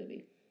throughout the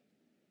movie.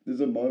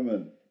 There's a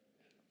moment,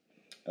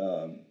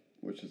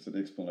 which is an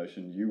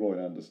explanation you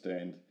won't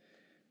understand,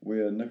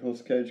 where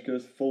Nicolas Cage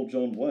goes full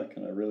John Wick,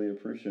 and I really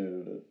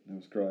appreciated it. It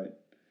was great.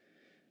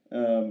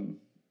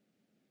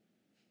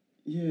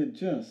 Yeah,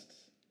 just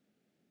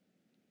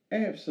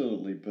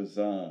absolutely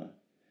bizarre.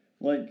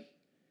 Like,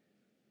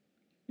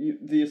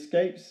 the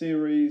Escape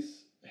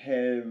series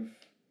have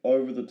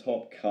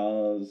over-the-top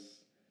cars.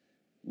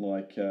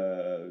 Like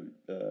the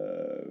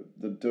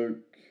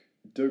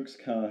Duke's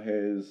car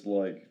has,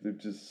 like, they've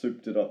just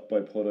souped it up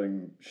by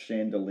putting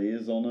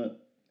chandeliers on it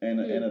and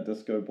a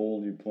disco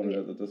ball. You pointed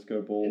out the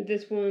disco ball. And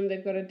this one,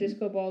 they've got a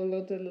disco ball and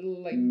loads of little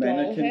like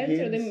mannequin doll heads.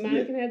 Are they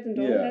mannequin heads and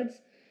doll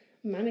heads?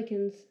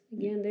 Mannequins.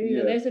 Again, there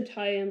you go. There's a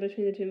tie-in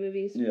between the two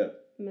movies. Yeah.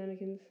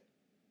 Mannequins.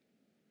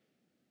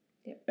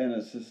 Yep. And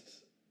it's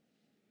just...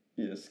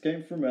 Yeah,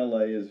 Escape from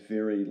LA is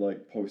very,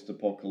 like,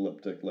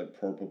 post-apocalyptic, like,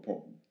 proper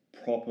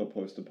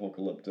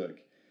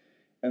post-apocalyptic,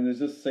 and there's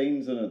just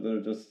scenes in it that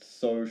are just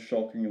so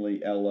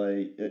shockingly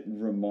LA. It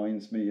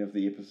reminds me of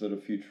the episode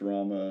of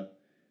Futurama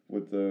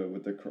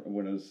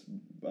when his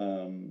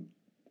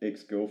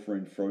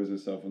ex-girlfriend froze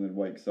herself and then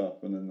wakes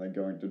up, and then they're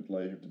going to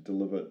have to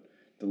deliver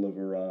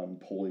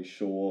Pauly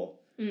Shore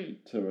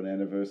to an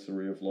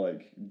anniversary of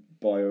like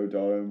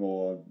Biodome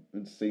or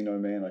Encino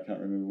Man. I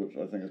can't remember which.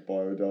 I think it's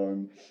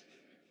Biodome.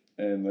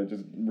 And they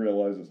just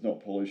realise it's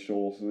not Pauly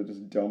Shore, so they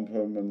just dump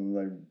him, and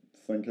they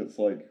think it's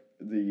like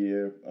the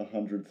year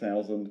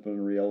 100,000, but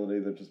in reality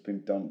they've just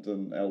been dumped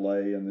in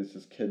LA, and there's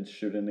just kids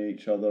shooting at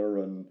each other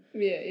and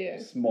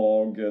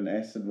smog and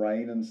acid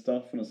rain and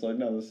stuff, and it's like,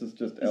 no, this is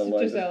just LA.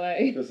 This is just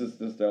LA. This is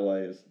just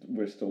LA.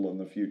 We're still in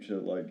the future,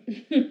 like.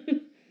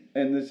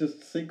 And there's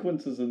just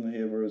sequences in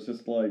here where it's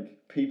just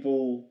like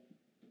people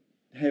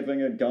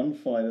having a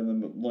gunfight and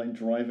them like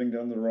driving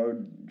down the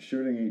road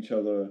shooting each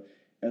other,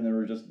 and there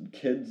are just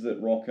kids that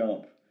rock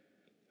up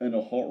in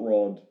a hot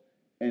rod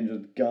and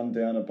just gun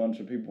down a bunch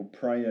of people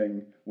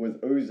praying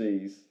with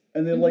Uzis,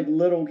 and they're like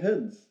little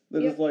kids.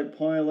 They just like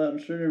pile out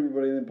and shoot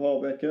everybody and then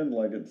pile back in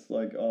like it's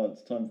like, oh,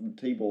 it's time for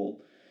the T-ball.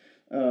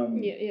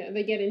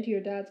 They get into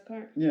your dad's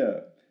car. Yeah,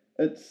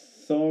 it's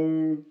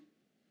so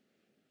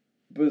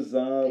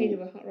bizarre. Painted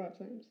with hot rod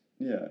flames.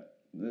 Yeah,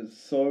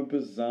 it's so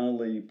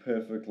bizarrely,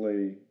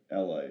 perfectly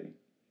LA.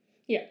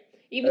 Yeah,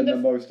 even in the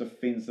most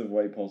offensive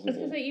way possible. I was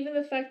gonna say, even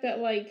the fact that,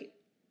 like,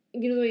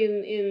 you know,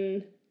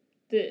 in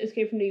the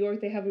Escape from New York,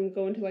 they have him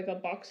go into like a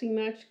boxing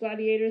match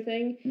gladiator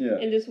thing. Yeah.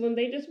 And this one,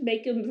 they just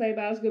make him play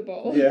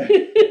basketball. Yeah.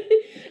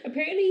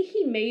 Apparently,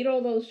 he made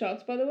all those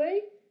shots. By the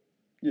way.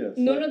 Yeah.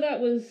 None of that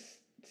was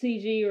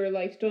CG or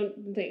like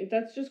stunt thing.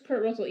 That's just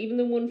Kurt Russell. Even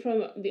the one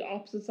from the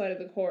opposite side of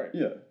the court.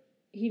 Yeah.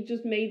 He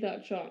just made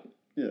that shot.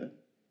 Yeah.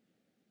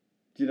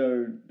 You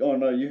know? Oh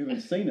no, you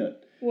haven't seen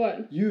it.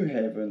 What? You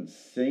haven't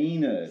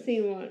seen it.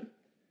 Seen what?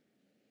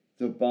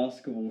 The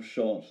basketball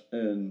shot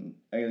in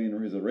Alien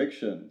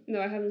Resurrection.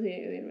 No, I haven't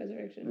seen Alien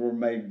Resurrection. Or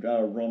made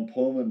Ron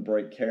Perlman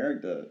break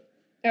character.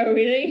 Oh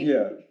really?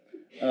 Yeah.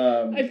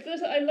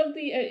 I love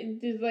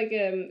there's like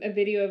a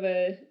video of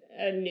a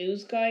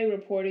news guy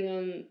reporting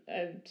on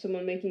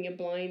someone making a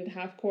blind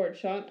half court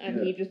shot,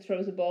 and he just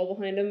throws a ball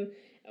behind him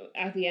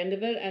at the end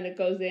of it, and it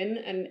goes in,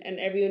 and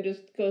everyone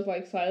just goes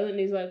like silent, and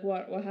he's like,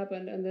 what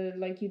happened? And they're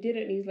like, you did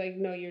it, and he's like,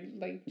 no, you're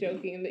like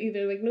joking, and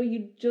they're like, no,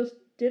 you just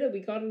did it, we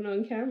got it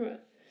on camera.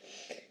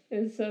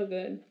 It's so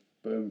good.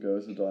 Boom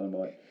goes the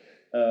dynamite.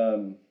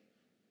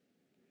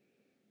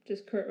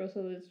 Just Kurt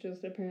Russell is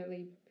just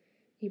apparently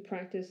he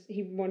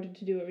wanted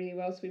to do it really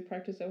well, so he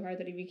practiced so hard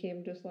that he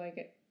became just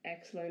like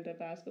excellent at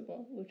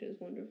basketball, which is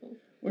wonderful.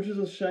 Which is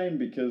a shame,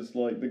 because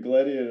like the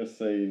gladiator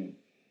scene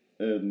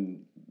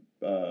in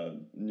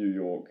New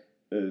York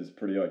is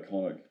pretty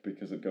iconic,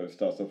 because it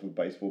starts off with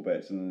baseball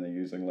bats, and then they're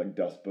using like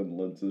dustbin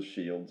lids as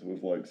shields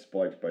with like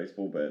spiked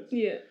baseball bats.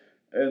 Yeah.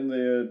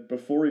 And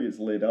before he gets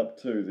led up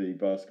to the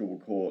basketball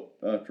court,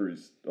 after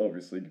he's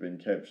obviously been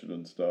captured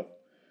and stuff,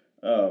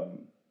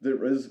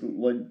 there is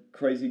like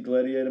crazy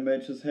gladiator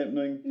matches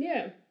happening.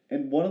 Yeah.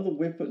 And one of the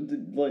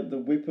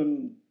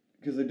weapon,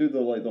 because they do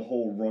the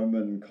whole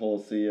Roman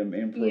Colosseum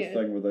Emperor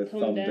thing where they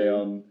thumb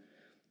down.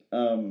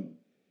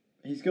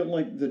 He's got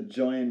like the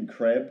giant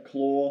crab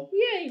claw.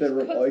 Yeah, he just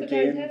cuts the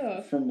guy's head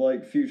off. From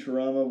like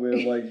Futurama, where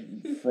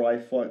like Fry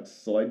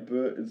fights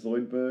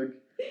Zoidberg.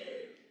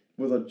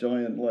 With a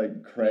giant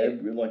like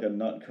crab with like a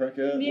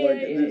nutcracker.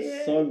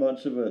 There's so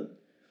much of it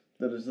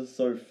that is just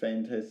so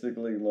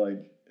fantastically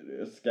like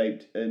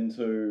escaped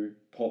into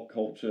pop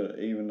culture,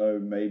 even though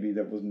maybe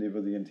that was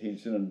never the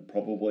intention, and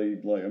probably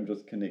like I'm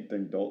just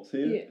connecting dots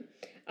here. Yeah.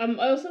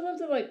 I also love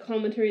the like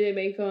commentary they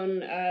make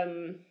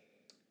on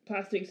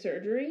plastic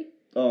surgery.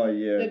 Oh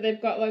yeah. That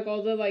they've got like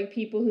all the like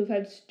people who've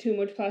had too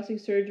much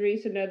plastic surgery,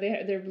 so now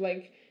they're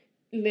like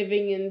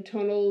living in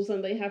tunnels,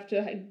 and they have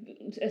to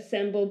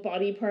assemble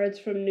body parts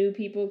from new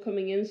people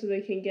coming in so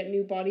they can get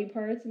new body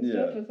parts and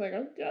stuff. It's like,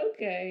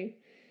 okay,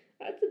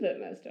 that's a bit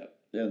messed up.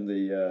 And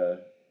the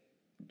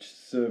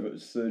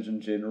Surgeon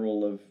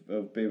General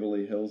of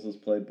Beverly Hills is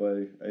played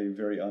by a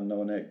very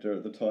unknown actor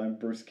at the time,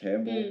 Bruce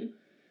Campbell.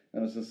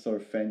 And it's just so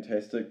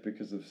fantastic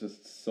because it's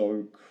just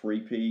so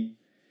creepy.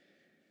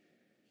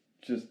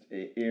 Just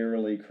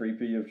eerily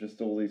creepy, of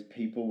just all these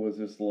people with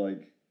just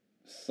like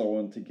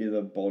sewn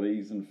together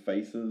bodies and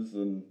faces,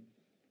 and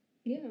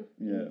it's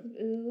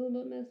a little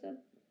bit messed up,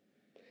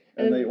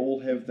 and they all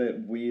have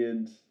that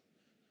weird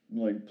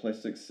like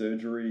plastic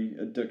surgery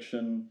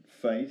addiction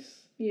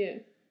face,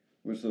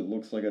 which it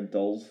looks like a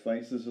doll's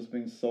face has just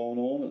been sewn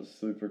on. It's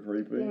super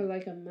creepy, or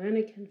like a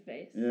mannequin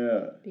face,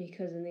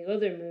 because in the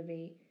other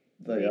movie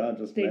they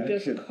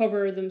just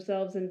cover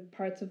themselves in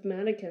parts of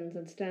mannequins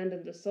and stand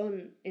in the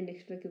sun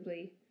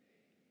inexplicably.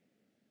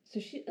 So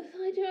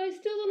I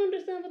still don't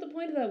understand what the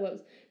point of that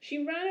was.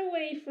 She ran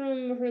away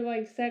from her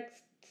like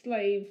sex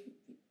slave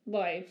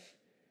life,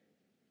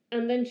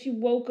 and then she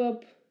woke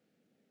up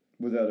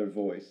without her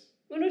voice.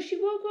 Well, no,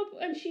 she woke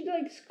up and she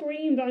like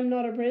screamed, "I'm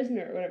not a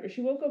prisoner," or whatever.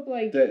 She woke up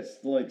like.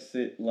 That's like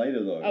set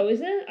later though. Oh,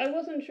 is it? I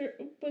wasn't sure,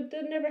 but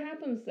that never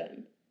happens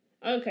then.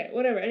 Okay,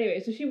 whatever.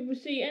 Anyway, so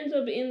she ends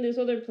up in this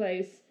other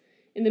place,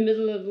 in the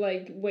middle of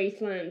like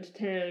wasteland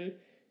town.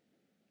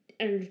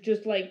 And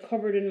just like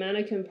covered in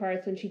mannequin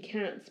parts, and she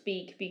can't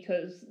speak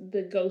because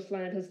the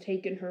Ghostland has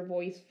taken her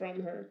voice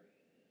from her.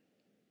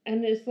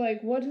 And it's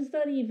like, what does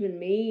that even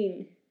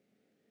mean?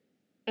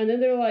 And then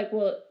they're like,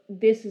 well,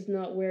 this is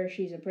not where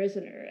she's a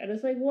prisoner. And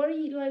it's like, what are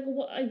you like?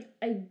 What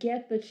I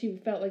get that she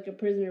felt like a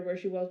prisoner where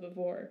she was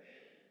before.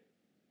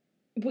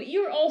 But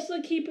you're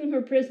also keeping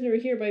her prisoner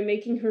here by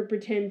making her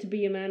pretend to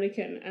be a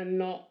mannequin and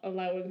not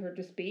allowing her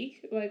to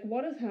speak. Like,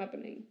 what is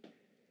happening?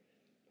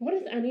 What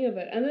is any of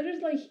it? And then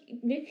there's like,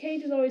 Nick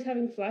Cage is always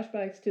having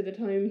flashbacks to the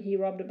time he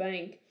robbed a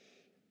bank.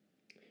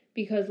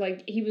 Because,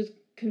 like, he was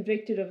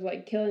convicted of,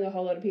 like, killing a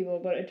whole lot of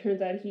people, but it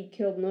turns out he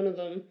killed none of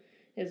them.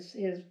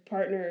 His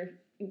partner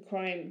in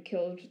crime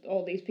killed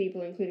all these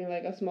people, including,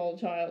 like, a small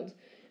child.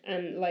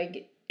 And,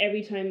 like,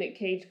 every time Nick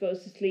Cage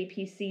goes to sleep,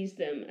 he sees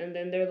them, and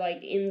then they're,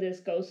 like, in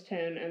this ghost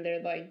town, and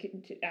they're, like,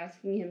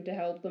 asking him to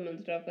help them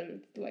and stuff, and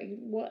it's like,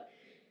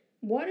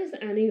 what is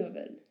any of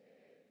it?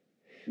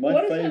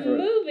 What is a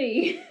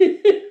movie?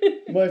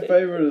 My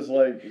favorite is,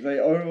 like, they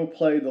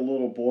overplay the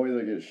little boy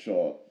that gets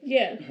shot.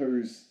 Yeah.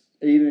 Who's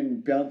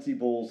eating bouncy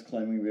balls,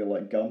 claiming they're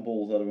like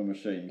gumballs out of a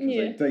machine.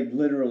 Because they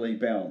literally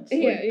bounce.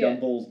 Like,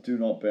 gumballs do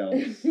not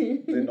bounce.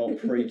 They're not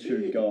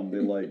pre-chewed gum.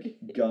 They're like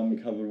gum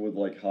covered with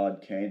like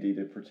hard candy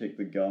to protect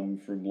the gum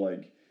from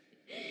like...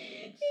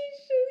 He's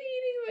just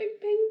eating like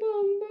ping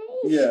pong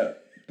balls. Yeah,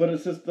 but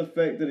it's just the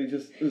fact that he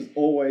just is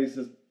always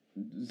just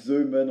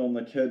zoom in on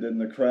the kid in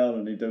the crowd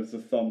and he does the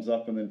thumbs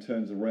up and then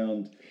turns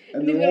around.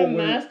 And he's got a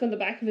mask on the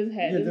back of his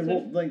head. Yeah, they're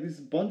all, like,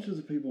 there's bunches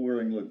of people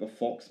wearing like the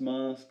fox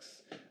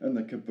masks and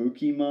the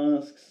kabuki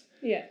masks.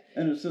 Yeah.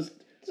 And it's just...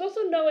 There's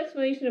also no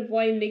explanation of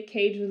why Nick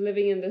Cage was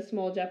living in this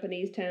small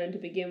Japanese town to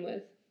begin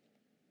with.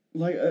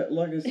 Like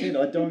I said,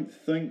 I don't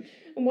think...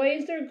 And why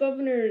is their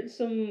governor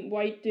some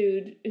white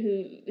dude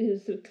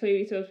who's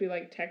clearly supposed to be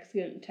like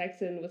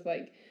Texan with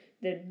like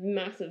the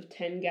massive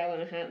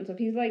 10-gallon hat and stuff?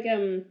 He's like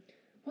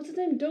what's his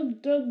name?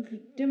 Doug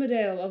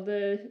Dimmadale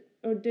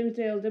or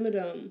Dimsdale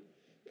Dimmadome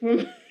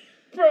from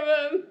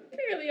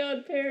Fairly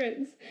Odd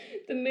Parents.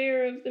 The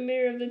mayor of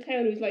the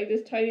town, who's like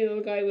this tiny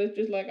little guy with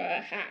just like a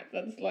hat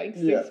that's like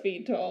 6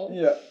 feet tall.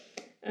 Yeah.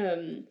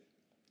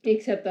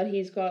 Except that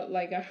he's got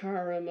like a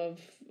harem of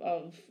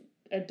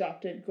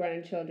adopted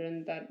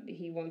grandchildren that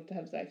he wants to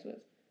have sex with.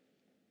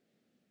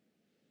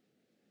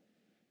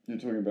 You're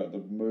talking about the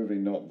movie,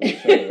 not the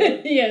show,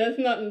 right? Yeah, that's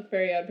not in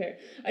Fairly Odd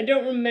Parents. I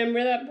don't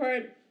remember that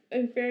part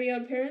in Fairly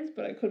Odd Parents,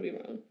 but I could be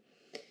wrong.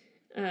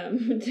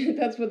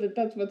 That's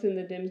what's in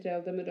the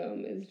Dimsdale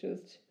Dimmadome is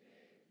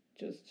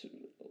just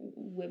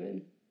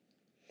women.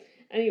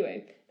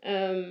 Anyway,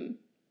 yeah,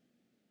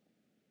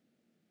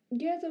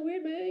 it's a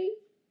weird movie.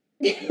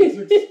 I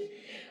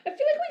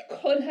feel like we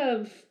could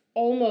have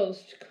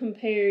almost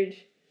compared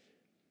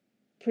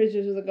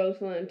Prisoners of the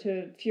Ghostland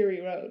to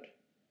Fury Road.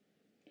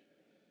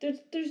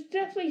 There's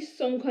definitely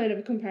some kind of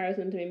a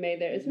comparison to be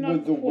made there. It's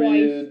not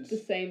quite the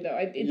same though.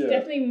 It's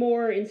definitely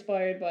more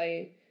inspired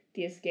by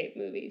the Escape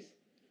movies.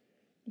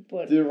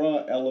 But there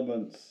are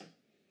elements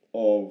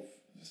of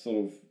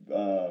sort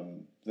of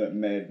that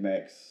Mad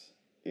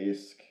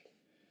Max-esque,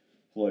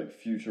 like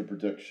future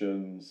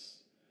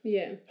predictions.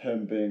 Yeah.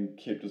 Him being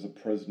kept as a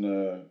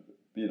prisoner,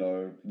 you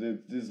know,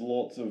 there's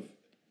lots of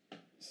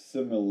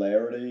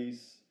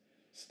similarities.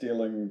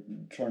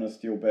 Trying to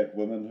steal back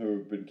women who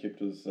have been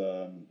kept as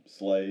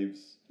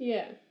slaves.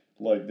 Yeah.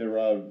 Like, there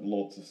are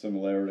lots of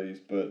similarities,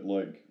 but,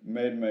 like,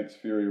 Mad Max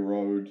Fury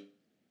Road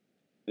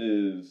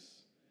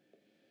is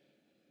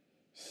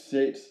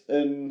set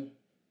in...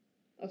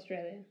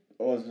 Australia.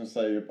 I was going to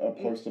say a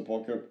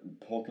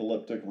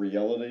post-apocalyptic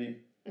reality.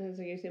 I was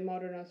going to say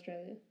modern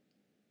Australia.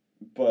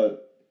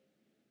 But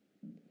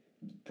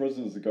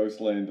Prisoners of the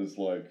Ghostland is,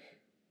 like,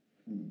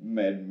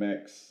 Mad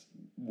Max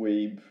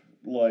weeb.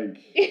 Like,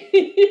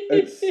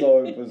 it's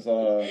so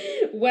bizarre.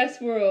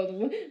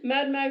 Westworld.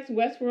 Mad Max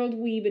Westworld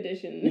Weeb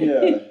Edition.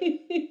 Yeah.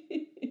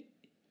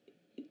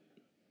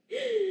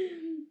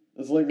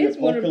 It's like the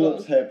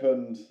apocalypse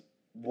happened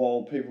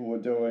while people were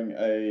doing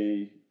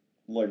a,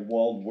 like,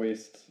 Wild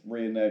West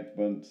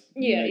reenactment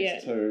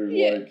next to,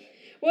 like...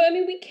 Well, I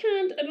mean,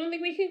 I don't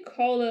think we can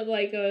call it,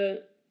 like, a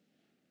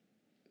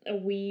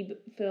weeb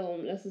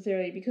film,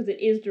 necessarily, because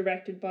it is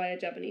directed by a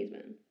Japanese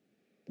man.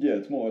 Yeah,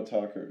 it's more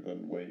otaku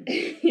than weeb.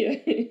 Yeah,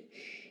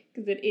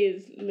 because it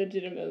is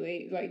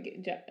legitimately, like,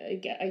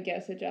 I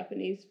guess a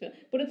Japanese film.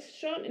 But it's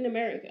shot in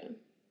America.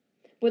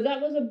 But that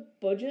was a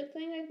budget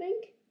thing, I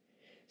think.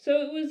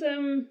 So it was,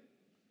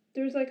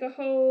 there was, like, a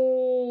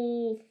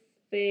whole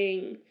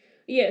thing.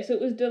 Yeah, so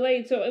it was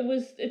delayed. So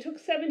it took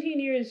 17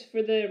 years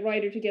for the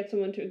writer to get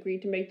someone to agree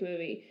to make the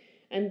movie.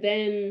 And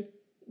then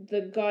the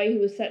guy who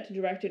was set to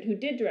direct it, who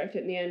did direct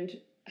it in the end,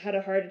 had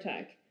a heart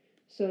attack.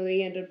 So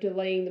they ended up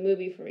delaying the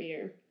movie for a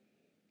year.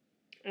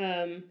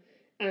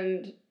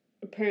 And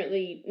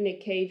apparently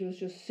Nick Cage was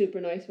just super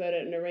nice about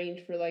it and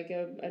arranged for like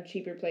a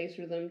cheaper place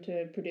for them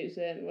to produce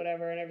it and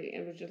whatever and everything.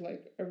 It was just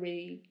like a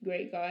really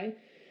great guy.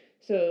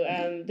 So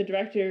the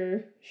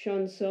director,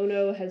 Sean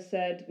Sono, has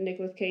said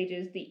Nicolas Cage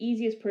is the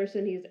easiest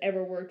person he's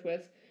ever worked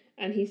with.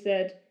 And he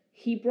said,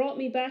 he brought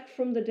me back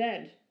from the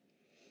dead.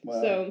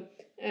 Wow. So,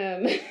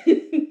 so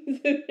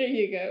there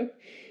you go.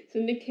 So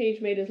Nick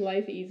Cage made his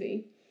life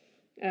easy.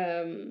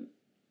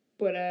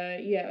 But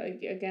yeah,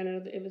 again,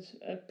 it was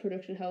a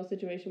production hell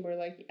situation where,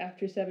 like,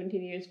 after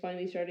 17 years,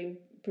 finally starting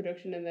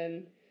production, and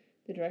then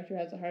the director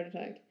has a heart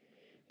attack.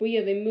 But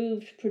yeah, they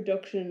moved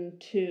production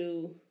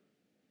to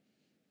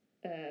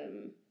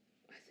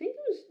I think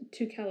it was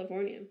to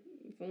California,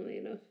 funnily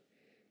enough,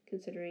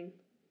 considering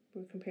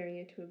we're comparing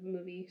it to a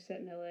movie set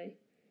in LA.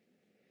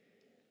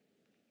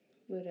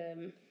 But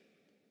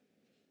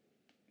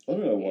I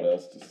don't know what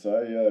else to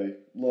say, eh?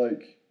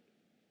 Like,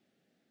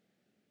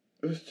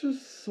 it's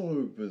just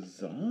so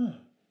bizarre.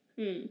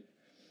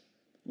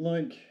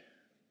 Like,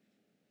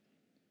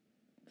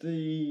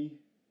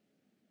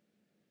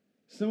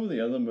 some of the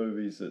other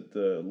movies that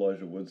the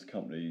Elijah Woods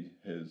company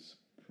has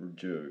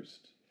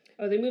produced.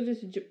 Oh, they moved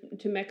it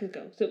to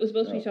Mexico. So it was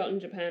supposed to be shot in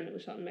Japan. It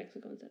was shot in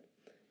Mexico instead.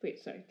 Wait,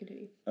 sorry,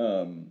 continue.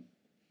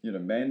 You know,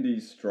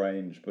 Mandy's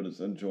strange, but it's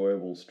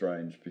enjoyable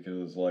strange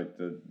because it's like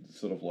the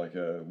sort of like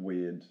a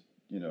weird,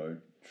 you know,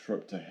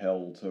 trip to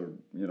hell to,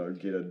 you know,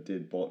 get a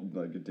dead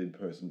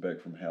person back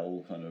from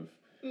hell kind of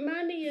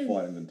Mandy is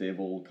fighting the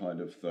devil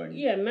kind of thing.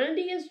 Yeah,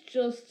 Mandy is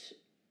just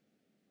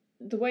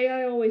the way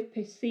I always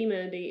see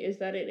Mandy is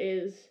that it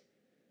is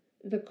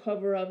the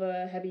cover of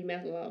a heavy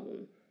metal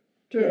album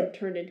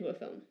turned into a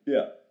film.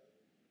 Yeah.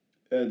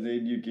 And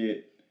then you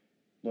get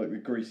like the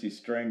Greasy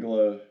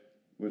Strangler,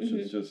 which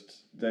is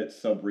just that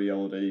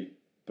sub-reality,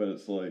 but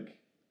it's like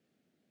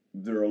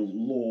there are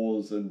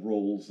laws and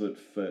rules that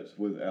fit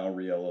with our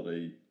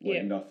reality.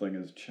 Like nothing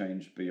has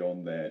changed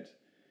beyond that.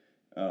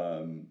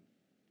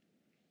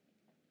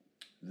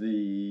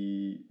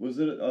 Was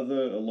it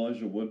other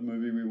Elijah Wood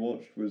movie we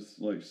watched was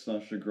like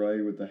Sasha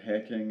Grey with the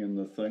hacking and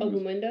the thing?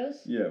 Open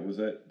Windows? Yeah, was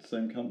that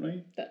same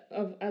company?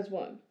 As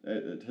what?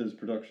 At his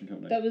production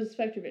company. That was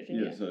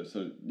Spectrovision,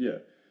 yeah.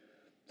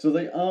 So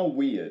they are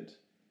weird.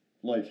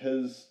 Like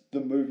the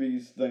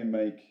movies they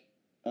make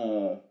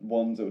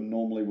ones that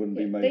normally wouldn't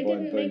be made by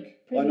big.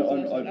 I know.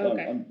 I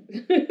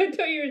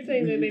thought you were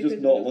saying they made. You're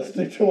just not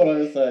listening to what I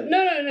was saying.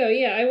 No.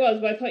 Yeah, I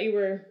was, but I thought you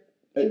were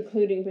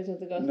including Princess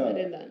of the Ghostland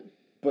in that.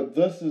 But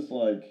this is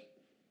like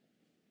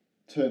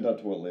turned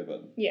up to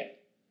 11. Yeah,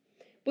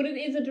 but it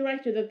is a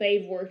director that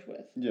they've worked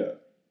with. Yeah.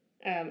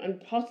 And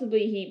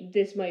possibly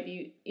this might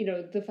be, you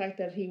know, the fact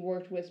that he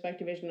worked with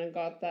Spectrovision and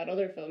got that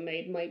other film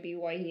made might be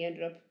why he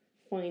ended up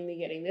finally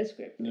getting this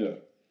script made. Yeah.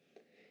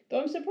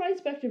 Though I'm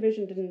surprised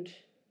Spectrovision didn't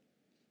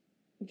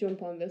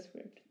jump on this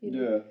script. You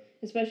know? Yeah.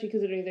 Especially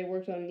considering they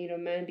worked on, you know,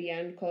 Mandy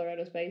and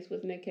Colorado Space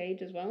with Nick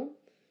Cage as well.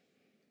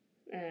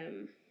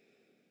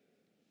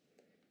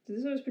 So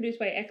this one was produced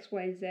by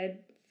XYZ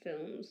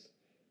Films,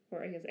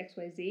 or I guess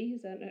XYZ,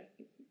 is that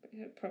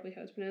probably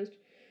how it's pronounced?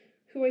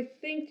 Who I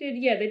think they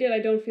did I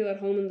Don't Feel at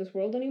Home in This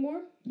World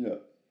Anymore. Yeah,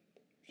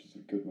 which is a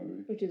good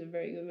movie. Which is a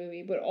very good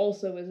movie, but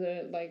also is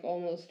a, like,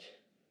 almost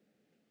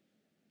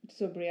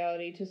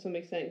sub-reality to some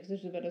extent, because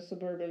there's about a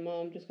suburban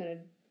mom just kind of,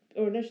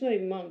 or that's not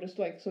even mom, just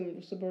like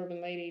some suburban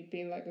lady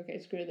being like, okay,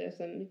 screw this,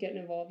 and getting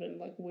involved in,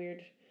 like,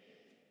 weird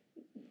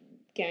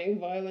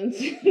gang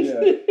violence.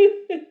 Yeah.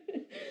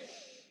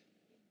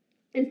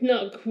 It's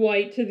not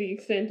quite to the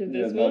extent of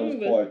this one.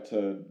 Not quite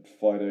to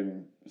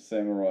fighting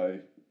samurai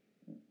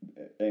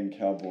and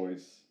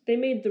cowboys. They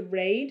made The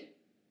Raid,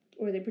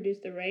 or they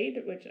produced The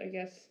Raid, which I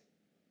guess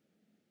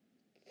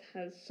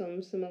has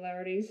some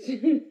similarities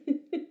to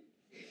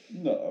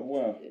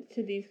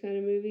these kind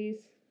of movies.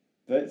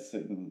 That's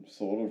in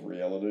sort of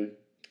reality.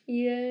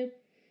 Yeah.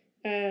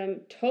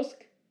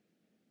 Tusk,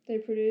 they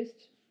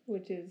produced,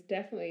 which is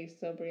definitely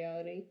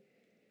sub-reality.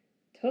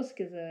 Tusk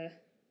is a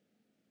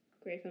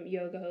great film.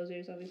 Yoga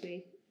Hosers,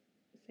 obviously,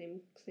 same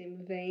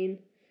vein.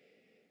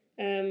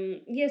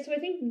 So I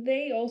think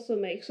they also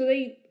make. So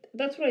this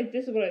is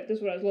what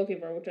I was looking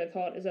for, which I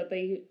thought is that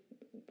they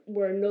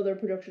were another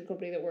production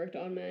company that worked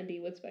on Mandy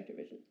with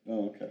Spectrovision.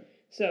 Oh, okay.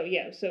 So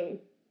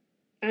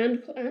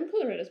and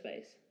Colorado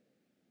Space.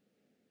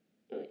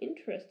 Oh,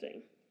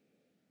 interesting.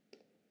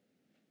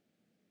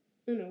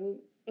 I don't know. Well,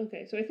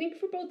 okay, so I think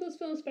for both those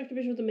films,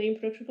 Spectrovision was the main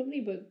production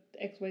company, but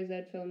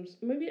XYZ Films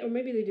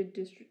maybe they did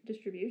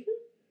distribution.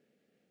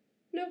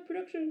 No,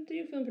 production. They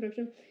do film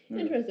production. Yeah.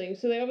 Interesting.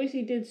 So they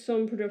obviously did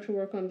some production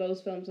work on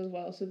those films as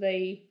well. So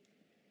they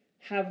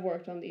have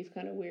worked on these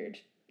kind of weird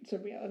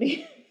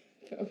surreality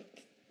films.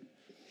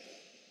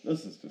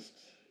 This is just...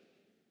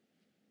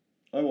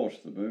 I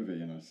watched the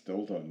movie and I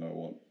still don't know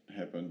what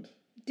happened.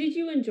 Did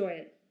you enjoy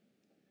it?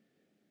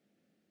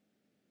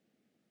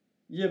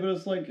 Yeah, but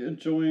it's like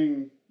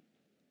enjoying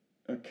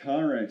a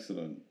car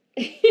accident.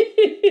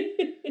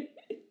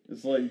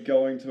 It's like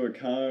going to a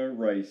car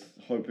race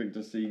hoping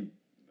to see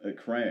a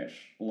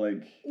crash.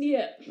 Like,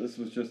 yeah, this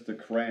was just a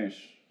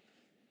crash.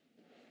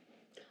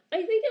 I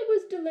think it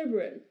was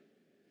deliberate.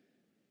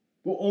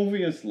 Well,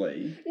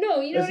 obviously.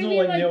 No, you know it's what I not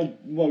mean? Like Neil.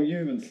 Well, you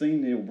haven't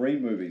seen Neil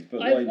Breen movies,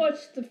 but I've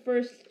watched the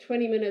first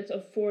 20 minutes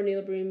of 4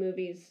 Neil Breen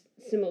movies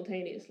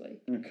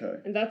simultaneously. Okay.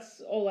 And that's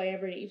all I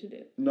ever need to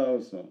do. No,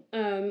 it's not.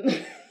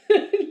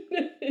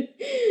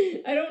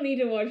 I don't need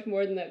to watch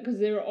more than that because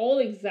they're all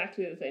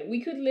exactly the same.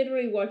 We could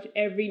literally watch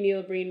every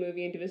Neil Breen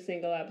movie and do a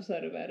single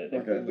episode about it.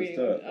 Okay, let's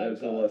do it.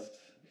 There's a list.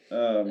 I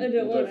don't we'll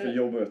do it for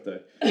your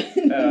birthday.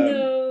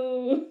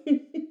 No.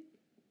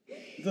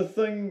 The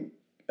thing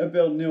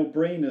about Neil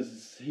Breen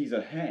is he's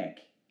a hack.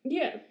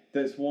 Yeah.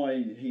 That's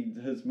why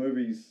his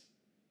movies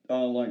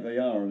are like they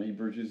are, and he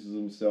produces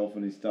himself,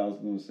 and he stars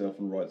them himself,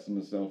 and writes them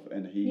himself,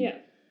 and he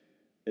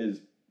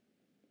is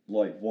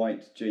like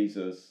white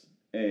Jesus,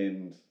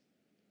 and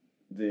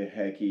they're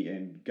hacky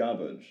and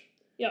garbage.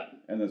 Yeah.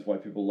 And that's why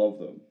people love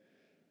them.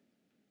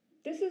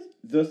 This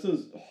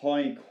is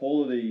high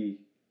quality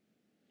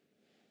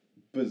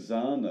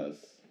bizarreness.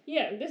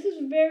 Yeah, this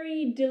is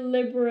very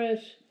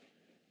deliberate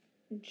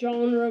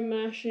genre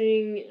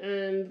mashing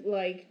and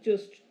like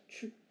just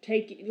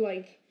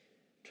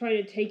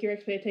trying to take your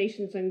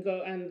expectations and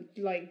go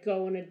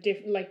on a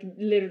different, like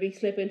literally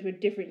slip into a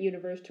different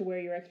universe to where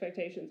your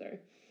expectations are.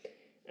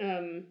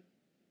 And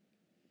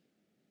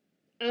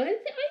I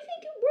think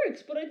it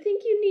works, but I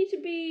think you need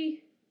to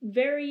be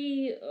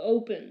very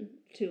open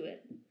to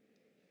it.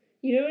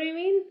 You know what I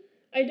mean?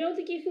 I don't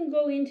think you can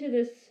go into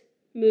this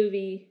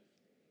movie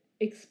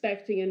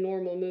expecting a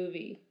normal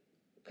movie,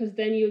 because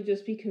then you'll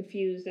just be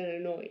confused and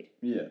annoyed.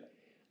 Yeah.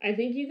 I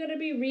think you gotta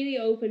be really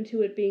open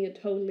to it being a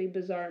totally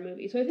bizarre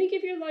movie. So I think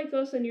if you're like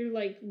us and you're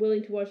like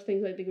willing to watch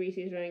things like The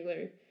Greasy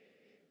Strangler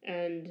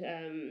and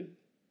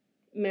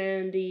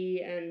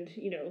Mandy and,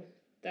 you know,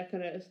 that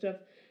kind of stuff,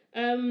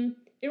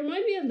 it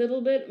reminded me a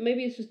little bit,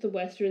 maybe it's just the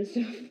Western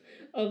stuff,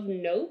 of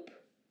Nope.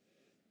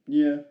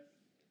 Yeah.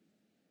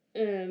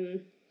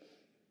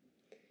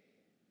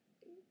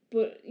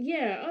 But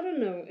yeah, I don't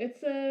know.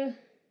 It's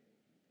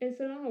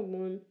an odd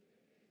one.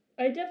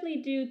 I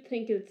definitely do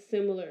think it's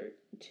similar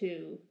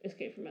to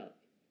Escape from LA.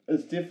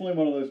 It's definitely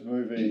one of those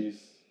movies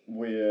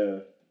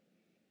where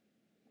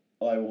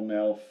I will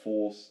now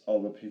force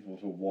other people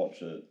to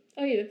watch it.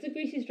 Oh yeah, that's a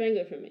Greasy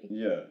Strangler for me.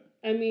 Yeah.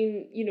 I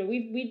mean, you know,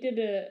 we did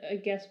a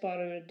guest spot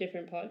on a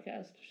different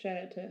podcast. Shout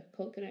out to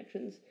Cult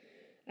Connections.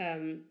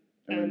 And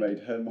we made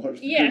him watch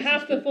the Yeah,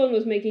 half the fun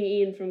was making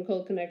Ian from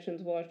Cult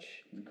Connections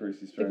watch The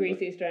Greasy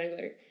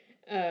Strangler.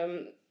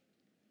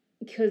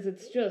 Because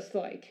it's just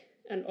like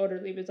an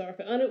utterly bizarre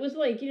film. And it was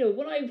like, you know,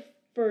 when I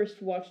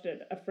first watched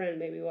it, a friend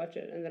made me watch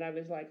it, and then I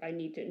was like, I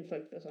need to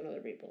inflict this on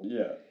other people.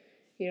 Yeah.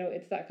 You know,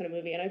 it's that kind of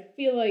movie, and I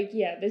feel like,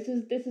 yeah, this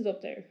is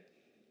up there.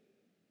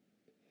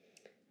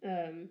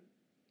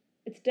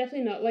 It's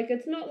definitely not like,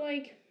 it's not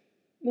like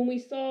when we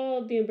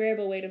saw The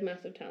Unbearable Weight of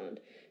Massive Talent,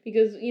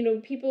 because, you know,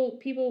 people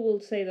will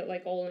say that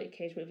like all Nick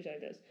Cage movies are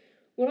like this.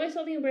 When I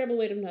saw The Unbearable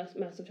Weight of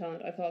Massive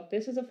Talent, I thought,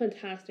 this is a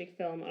fantastic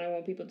film, and I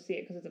want people to see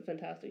it because it's a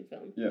fantastic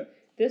film. Yeah.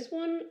 This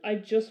one, I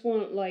just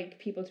want, like,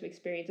 people to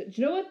experience it.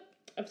 Do you know what?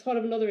 I've thought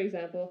of another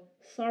example.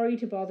 Sorry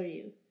to Bother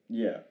You.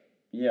 Yeah.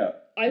 Yeah.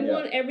 I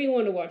want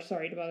everyone to watch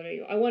Sorry to Bother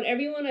You. I want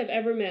everyone I've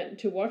ever met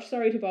to watch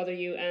Sorry to Bother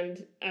You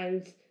and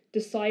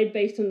decide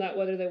based on that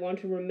whether they want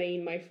to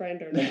remain my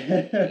friend or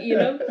not. You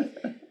know?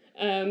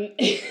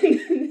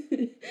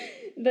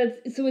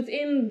 So it's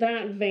in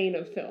that vein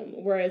of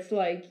film where it's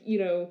like, you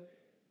know,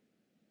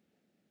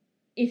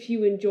 if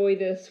you enjoy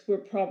this, we're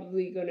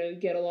probably gonna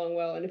get along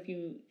well, and if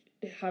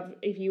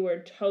you are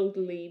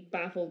totally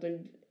baffled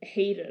and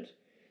hate it,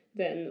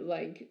 then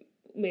like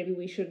maybe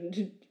we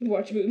shouldn't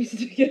watch movies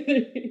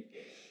together.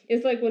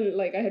 It's like when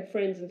like I had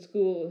friends in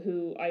school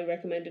who I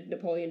recommended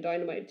Napoleon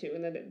Dynamite to,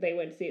 and then they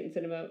went to see it in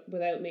cinema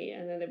without me,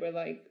 and then they were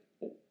like,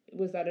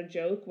 was that a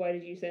joke? Why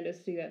did you send us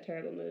to see that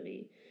terrible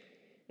movie?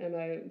 And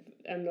I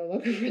am no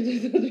longer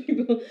friends with those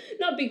people.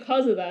 Not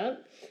because of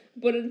that,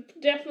 but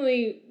it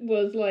definitely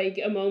was like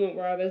a moment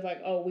where I was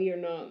like, oh, we are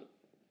not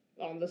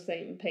on the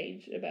same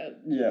page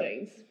about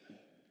things.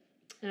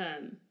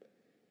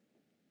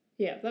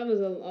 Yeah, that was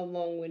a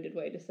long-winded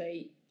way to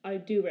say I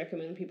do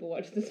recommend people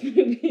watch this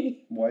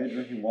movie. Why are you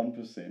drinking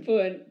 1%?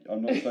 But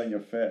I'm not saying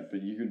you're fat,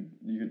 but you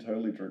could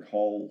totally drink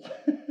whole.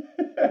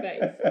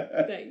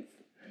 Thanks.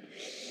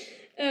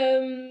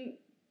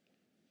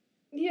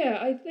 Yeah,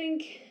 I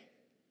think.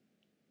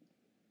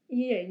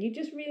 Yeah, you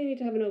just really need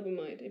to have an open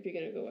mind if you're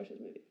gonna go watch this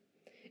movie.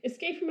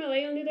 Escape from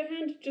LA, on the other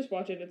hand, just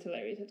watch it. It's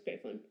hilarious. It's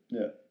great fun.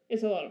 Yeah.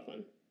 It's a lot of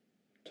fun.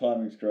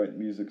 Timing's great.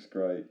 Music's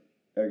great.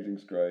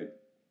 Acting's great.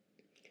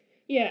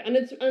 Yeah, and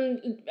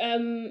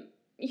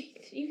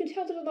you can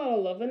tell there's a lot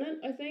of love in it,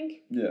 I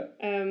think. Yeah.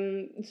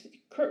 It's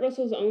Kurt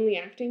Russell's only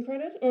acting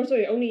credit,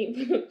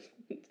 only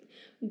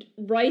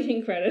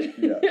writing credit.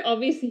 Yeah.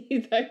 Obviously,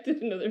 he's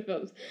acted in other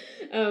films.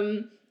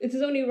 It's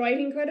his only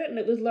writing credit, and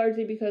it was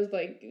largely because,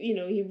 like, you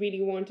know, he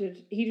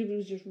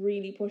was just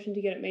really pushing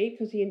to get it made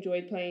because he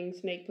enjoyed playing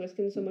Snake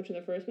Plissken so much in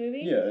the first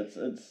movie. Yeah,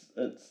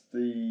 it's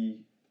the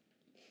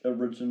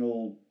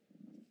original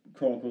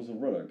Chronicles of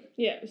Riddick.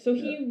 Yeah, so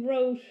he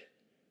wrote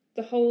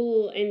the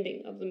whole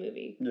ending of the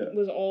movie. Yeah.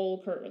 Was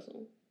all Kurt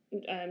Russell.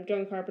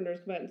 John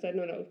Carpenter's come out and said,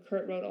 no,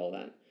 Kurt wrote all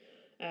that.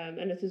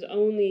 And it's his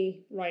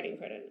only writing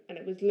credit, and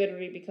it was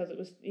literally because it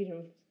was, you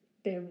know,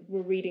 they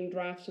were reading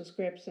drafts of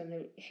scripts and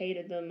they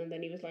hated them, and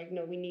then he was like,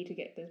 no, we need to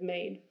get this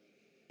made.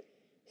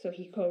 So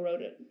he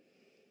co-wrote it.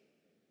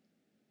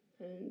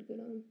 And good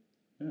on him.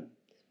 Yeah.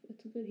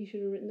 That's good. He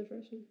should have written the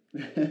first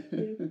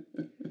one.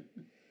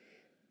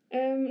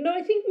 No,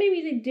 I think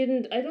maybe they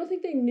didn't. I don't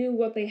think they knew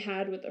what they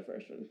had with the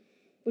first one,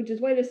 which is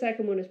why the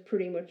second one is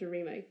pretty much a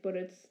remake, but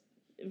it's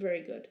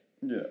very good.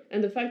 Yeah.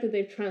 And the fact that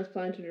they've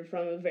transplanted it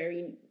from a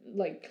very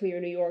like clear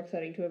New York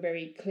setting to a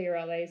very clear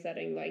LA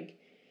setting, like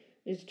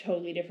there's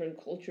totally different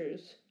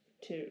cultures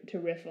to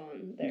riff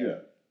on there. Yeah.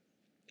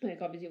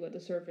 Like obviously you've got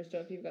the surfer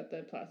stuff, you've got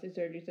the plastic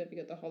surgery stuff,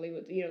 you've got the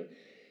Hollywood,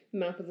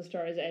 Map of the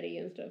Stars Eddie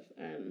and stuff.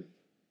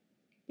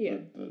 Yeah.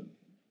 The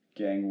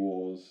gang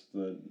wars,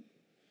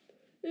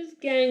 There's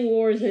gang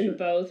wars in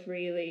both,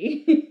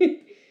 really.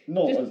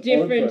 not just as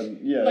different, open,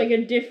 yeah. like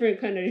a different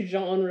kind of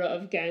genre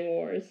of gang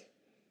wars.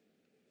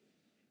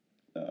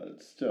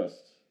 It's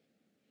just,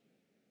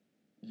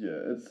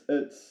 yeah,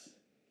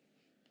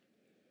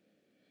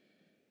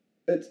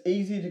 it's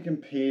easy to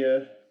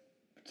compare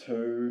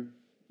to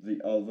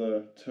the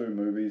other two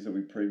movies that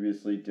we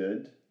previously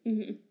did.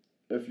 Mm-hmm.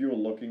 If you were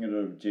looking at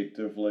it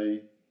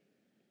objectively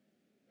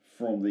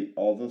from the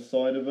other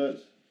side of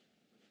it,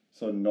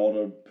 so not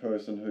a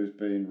person who's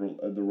been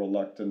the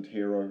reluctant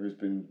hero who's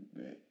been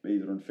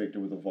either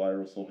infected with a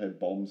virus or had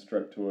bombs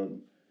strapped to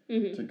him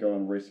to go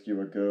and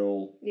rescue a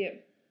girl. Yeah.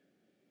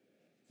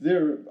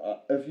 There,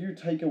 if you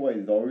take away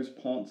those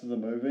parts of the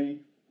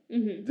movie,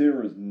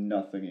 there is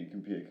nothing you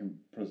compare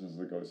Prisoners of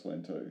the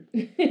Ghostland to.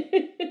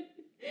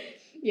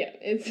 Yeah,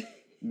 it's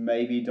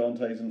maybe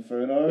Dante's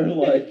Inferno,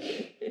 like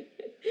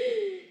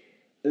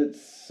it's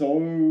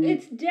so.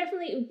 It's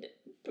definitely.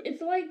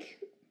 It's like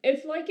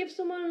if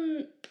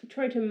someone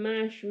tried to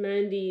mash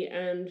Mandy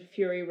and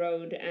Fury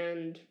Road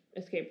and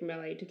Escape from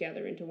LA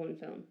together into one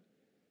film,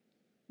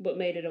 but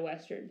made it a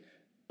western.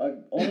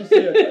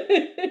 Honestly,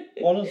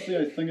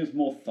 I think it's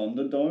more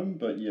Thunderdome,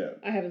 but yeah.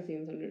 I haven't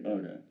seen Thunderdome.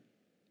 Okay.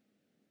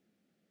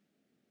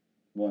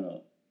 Why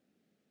not?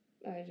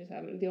 I just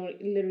haven't.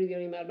 Literally the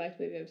only Mad Max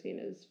movie I've seen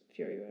is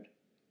Fury Road.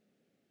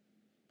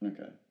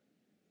 Okay.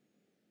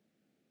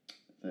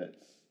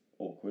 That's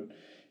awkward.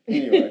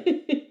 Anyway.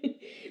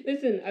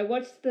 Listen, I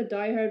watched the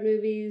Die Hard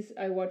movies.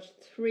 I watched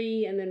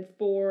 3 and then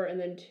 4 and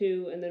then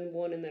 2 and then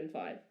 1 and then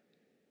 5.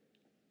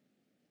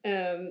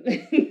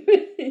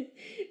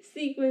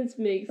 Sequence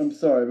makes... I'm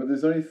sorry, but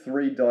there's only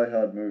 3 Die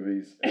Hard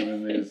movies, and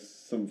then there's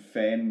some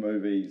fan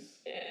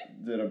movies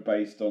that are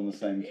based on the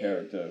same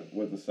character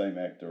with the same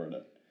actor in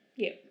it.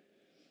 Yeah.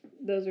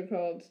 Those are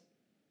called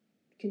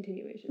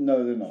continuations.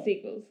 No, they're not.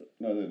 Sequels.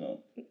 No, they're not.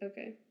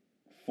 Okay.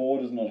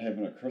 4 does not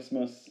happen at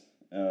Christmas.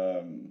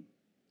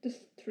 Does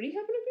 3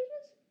 happen at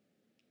Christmas?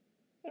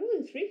 I don't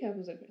think 3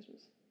 happens at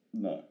Christmas.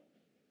 No.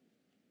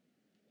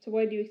 So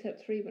why do you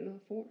accept 3 but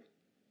not 4?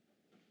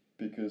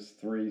 Because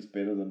 3 is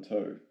better than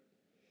 2.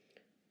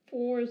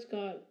 4's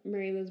got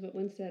Mary Elizabeth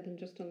Winstead and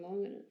Justin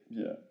Long in it.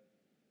 Yeah.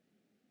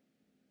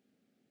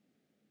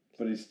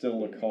 But he's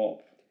still a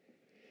cop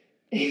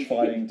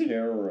fighting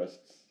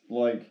terrorists.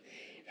 Like,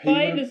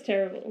 5 is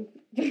terrible.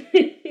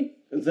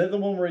 Is that the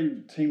one where he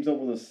teams up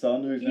with his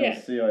son who's now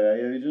a CIA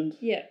agent?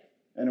 Yeah.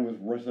 And it was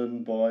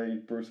written by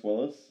Bruce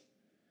Willis?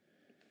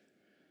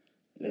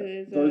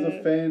 Yeah. Those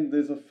are fan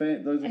he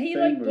fan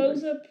like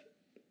blows movies. up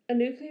a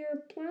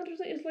nuclear plant or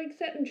something. It's like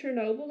set in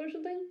Chernobyl or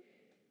something.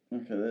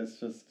 Okay, that's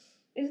just...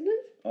 Isn't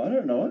it? I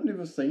don't know, I've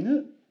never seen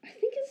it. I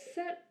think it's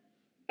set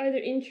either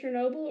in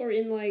Chernobyl or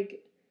in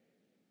like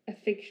a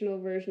fictional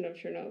version of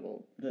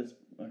Chernobyl. That's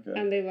okay.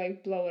 And they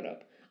like blow it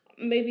up.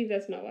 Maybe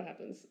that's not what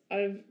happens.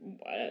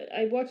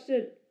 I watched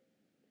it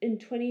in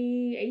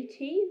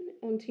 2018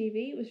 on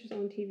TV. It was just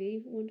on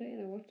TV one day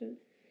and I watched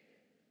it.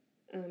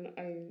 And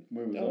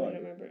Where was I don't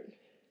remember it.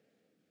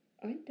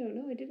 I don't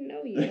know. I didn't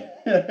know you.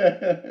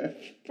 I?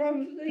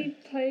 Probably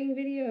playing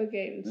video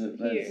games.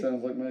 That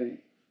sounds like me.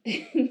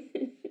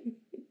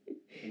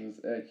 It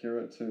was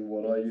accurate to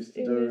what I used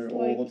to do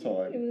all the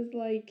time. It was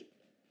like,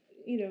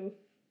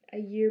 a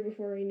year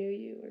before I knew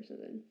you or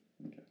something.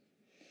 Okay.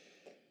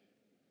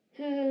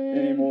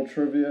 Any more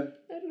trivia?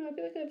 I don't know. I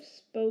feel like I've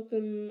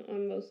spoken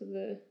on most of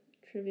the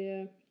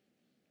trivia.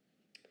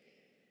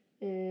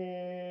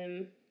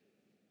 The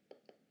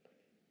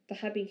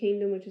Happy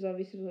Kingdom, which is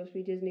obviously supposed to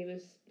be Disney,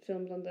 was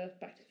filmed on the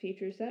Back to the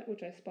Future set,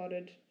 which I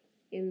spotted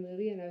in the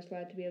movie, and I was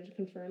glad to be able to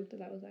confirm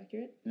that was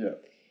accurate. Yeah.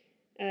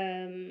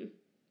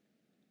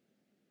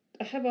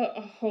 I have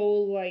a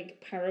whole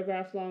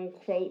paragraph long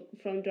quote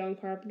from John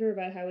Carpenter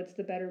about how it's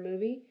the better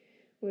movie,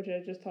 which I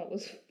just thought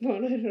was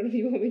fun. I don't know if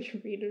you want me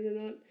to read it or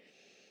not.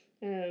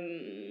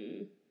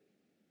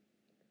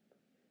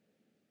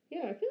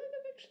 Yeah, I feel like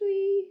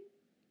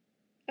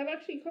I've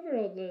actually covered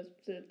all the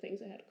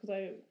things I had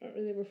because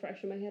they were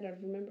fresh in my head.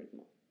 I've remembered them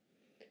all.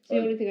 So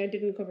the only thing I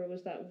didn't cover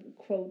was that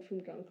quote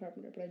from John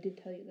Carpenter, but I did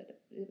tell you that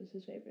it was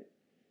his favourite.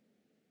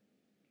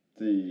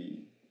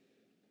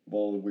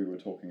 While we were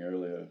talking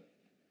earlier,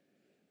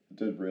 I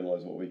did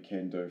realise what we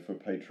can do for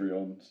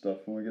Patreon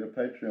stuff when we get a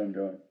Patreon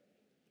going.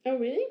 Oh,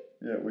 really?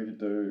 Yeah, we could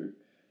do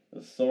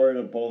a Sorry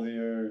to Bother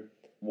You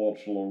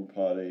watch along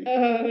party.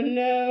 Oh,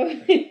 no.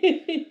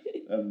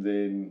 And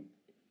then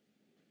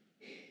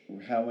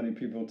how many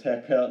people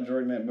tap out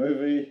during that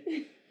movie.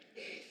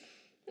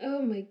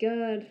 Oh, my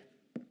God.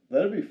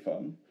 That'd be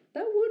fun.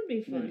 That would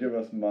be fun. You give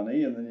us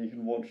money and then you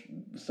can watch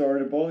Sorry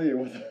to Bother You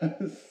with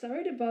us.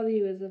 Sorry to Bother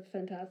You is a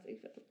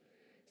fantastic film.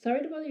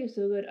 Sorry to Bother You is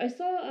so good. I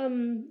saw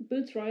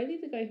Boots Riley,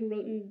 the guy who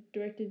wrote and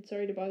directed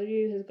Sorry to Bother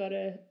You, has got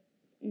a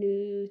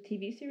new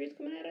TV series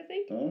coming out, I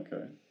think. Oh,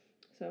 okay.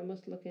 So I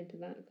must look into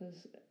that,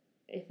 because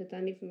if it's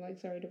anything like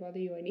Sorry to Bother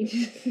You, I need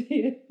to see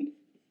it.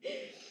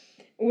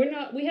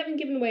 We haven't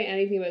given away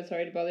anything about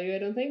Sorry to Bother You, I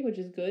don't think, which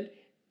is good.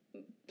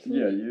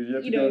 Yeah, you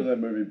have to go to that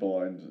movie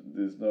blind.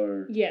 There's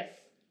no... Yes,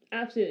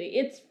 absolutely.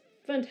 It's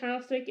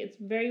fantastic. It's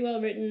very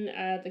well written.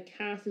 The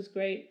cast is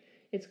great.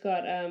 It's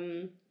got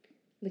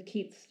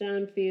Lakeith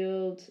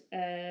Stanfield,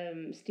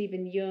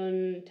 Stephen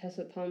Yeun,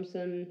 Tessa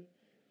Thompson.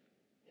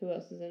 Who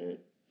else is in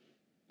it?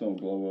 Donald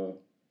Glover.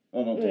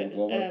 Oh, not Donald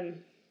Glover.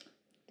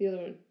 The other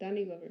one,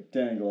 Danny Glover.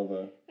 Danny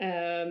Glover.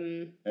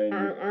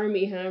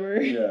 Army Hammer.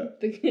 Yeah.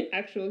 The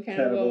actual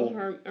cannibal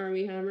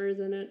Army Hammer is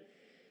in it.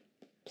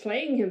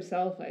 Playing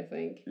himself, I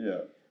think.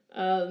 Yeah.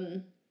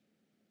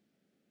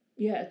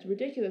 Yeah, it's a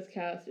ridiculous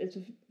cast. It's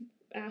an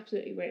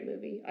absolutely great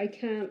movie. I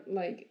can't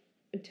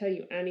tell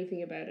you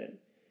anything about it.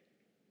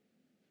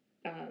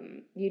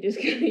 You just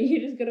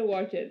gotta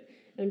watch it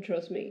and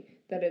trust me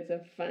that it's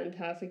a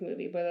fantastic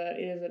movie, but that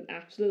it is an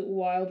absolute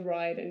wild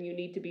ride, and you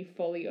need to be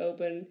fully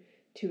open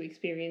to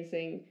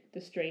experiencing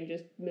the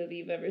strangest movie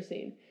you've ever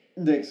seen.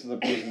 Next to the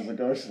Prisoners of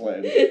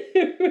Ghostland.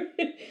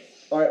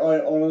 I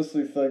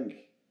honestly think...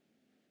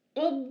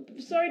 Well,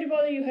 Sorry to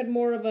Bother You had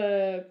more of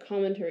a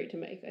commentary to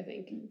make, I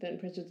think, than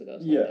Prisoners of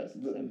Ghostland does.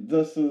 So.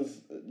 This is...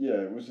 Yeah,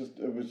 it was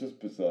just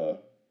bizarre.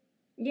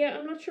 Yeah,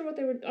 I'm not sure what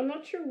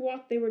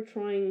they were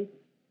trying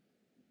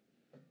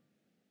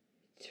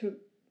to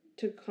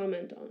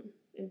comment on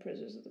in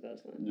Prisoners of the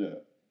Ghostland. Yeah.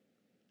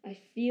 I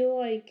feel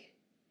like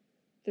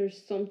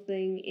there's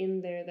something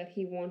in there that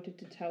he wanted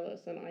to tell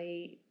us, and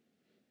I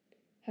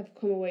have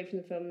come away from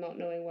the film not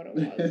knowing what it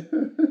was.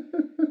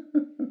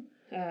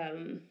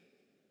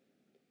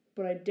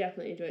 But I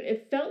definitely enjoyed it.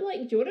 It felt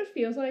like, do you know what it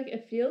feels like?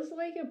 It feels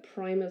like a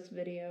Primus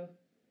video.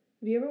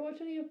 Have you ever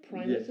watched any of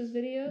Primus's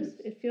videos? Yes.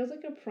 It feels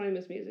like a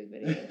Primus music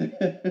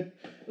video.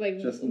 Like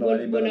just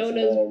 90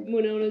 minutes long.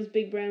 Winona's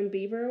Big Brown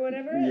Beaver or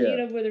whatever. Yeah. You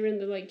know, where they're in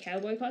the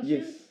cowboy costumes?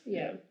 Yes.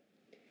 Yeah.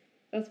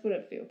 That's what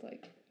it feels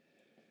like.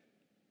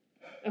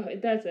 Oh,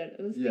 that's it.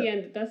 That's the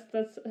end. That's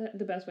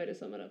the best way to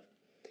sum it up.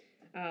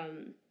 I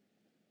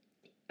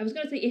was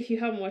gonna say, if you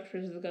haven't watched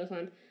Prisoners of the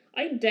Ghostland,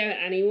 I doubt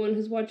anyone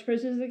has watched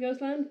Prisoners of the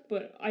Ghostland,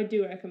 but I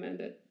do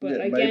recommend it. But it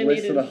again,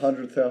 made less than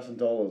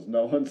 $100,000.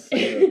 No one's seen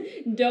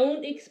it.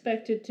 Don't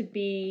expect it to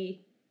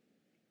be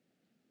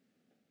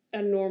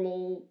a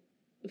normal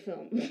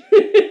film.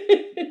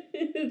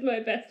 Is my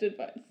best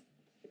advice.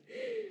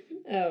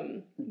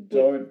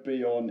 Don't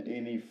be on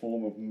any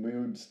form of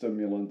mood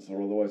stimulants,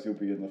 or otherwise you'll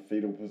be in the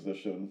fetal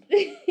position.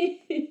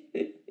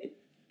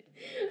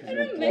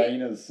 Your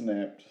brain is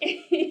snapped.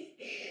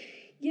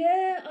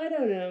 Yeah, I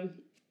don't know.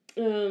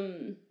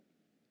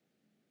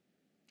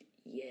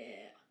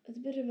 Yeah, it's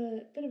a bit of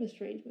a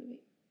strange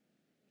movie,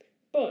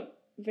 but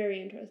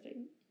very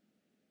interesting.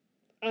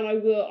 And I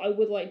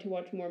would like to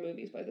watch more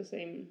movies by the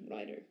same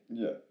writer.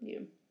 Yeah.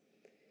 Yeah.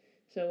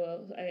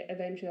 So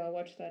eventually I'll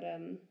watch that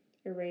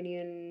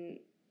Iranian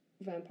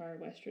vampire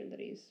western that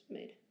he's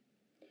made.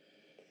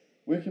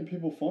 Where can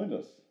people find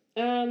us?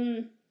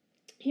 You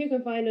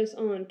can find us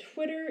on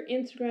Twitter,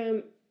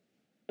 Instagram.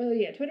 Oh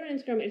yeah, Twitter and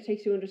Instagram at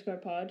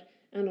 @ItTakes2_pod,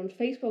 and on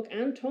Facebook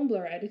and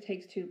Tumblr at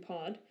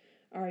 @ItTakes2pod.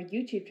 Our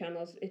YouTube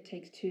channels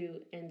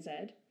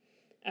 @ItTakes2NZ.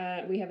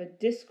 We have a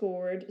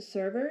Discord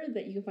server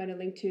that you can find a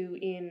link to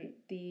in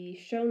the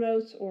show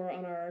notes or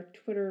on our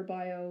Twitter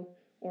bio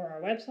or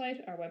our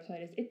website. Our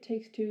website is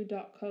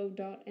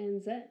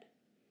ittakes2.co.nz.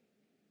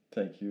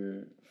 Thank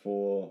you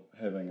for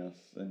having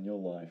us in your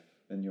life,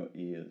 in your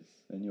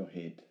ears, in your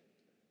head.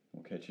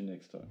 We'll catch you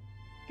next time.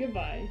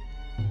 Goodbye.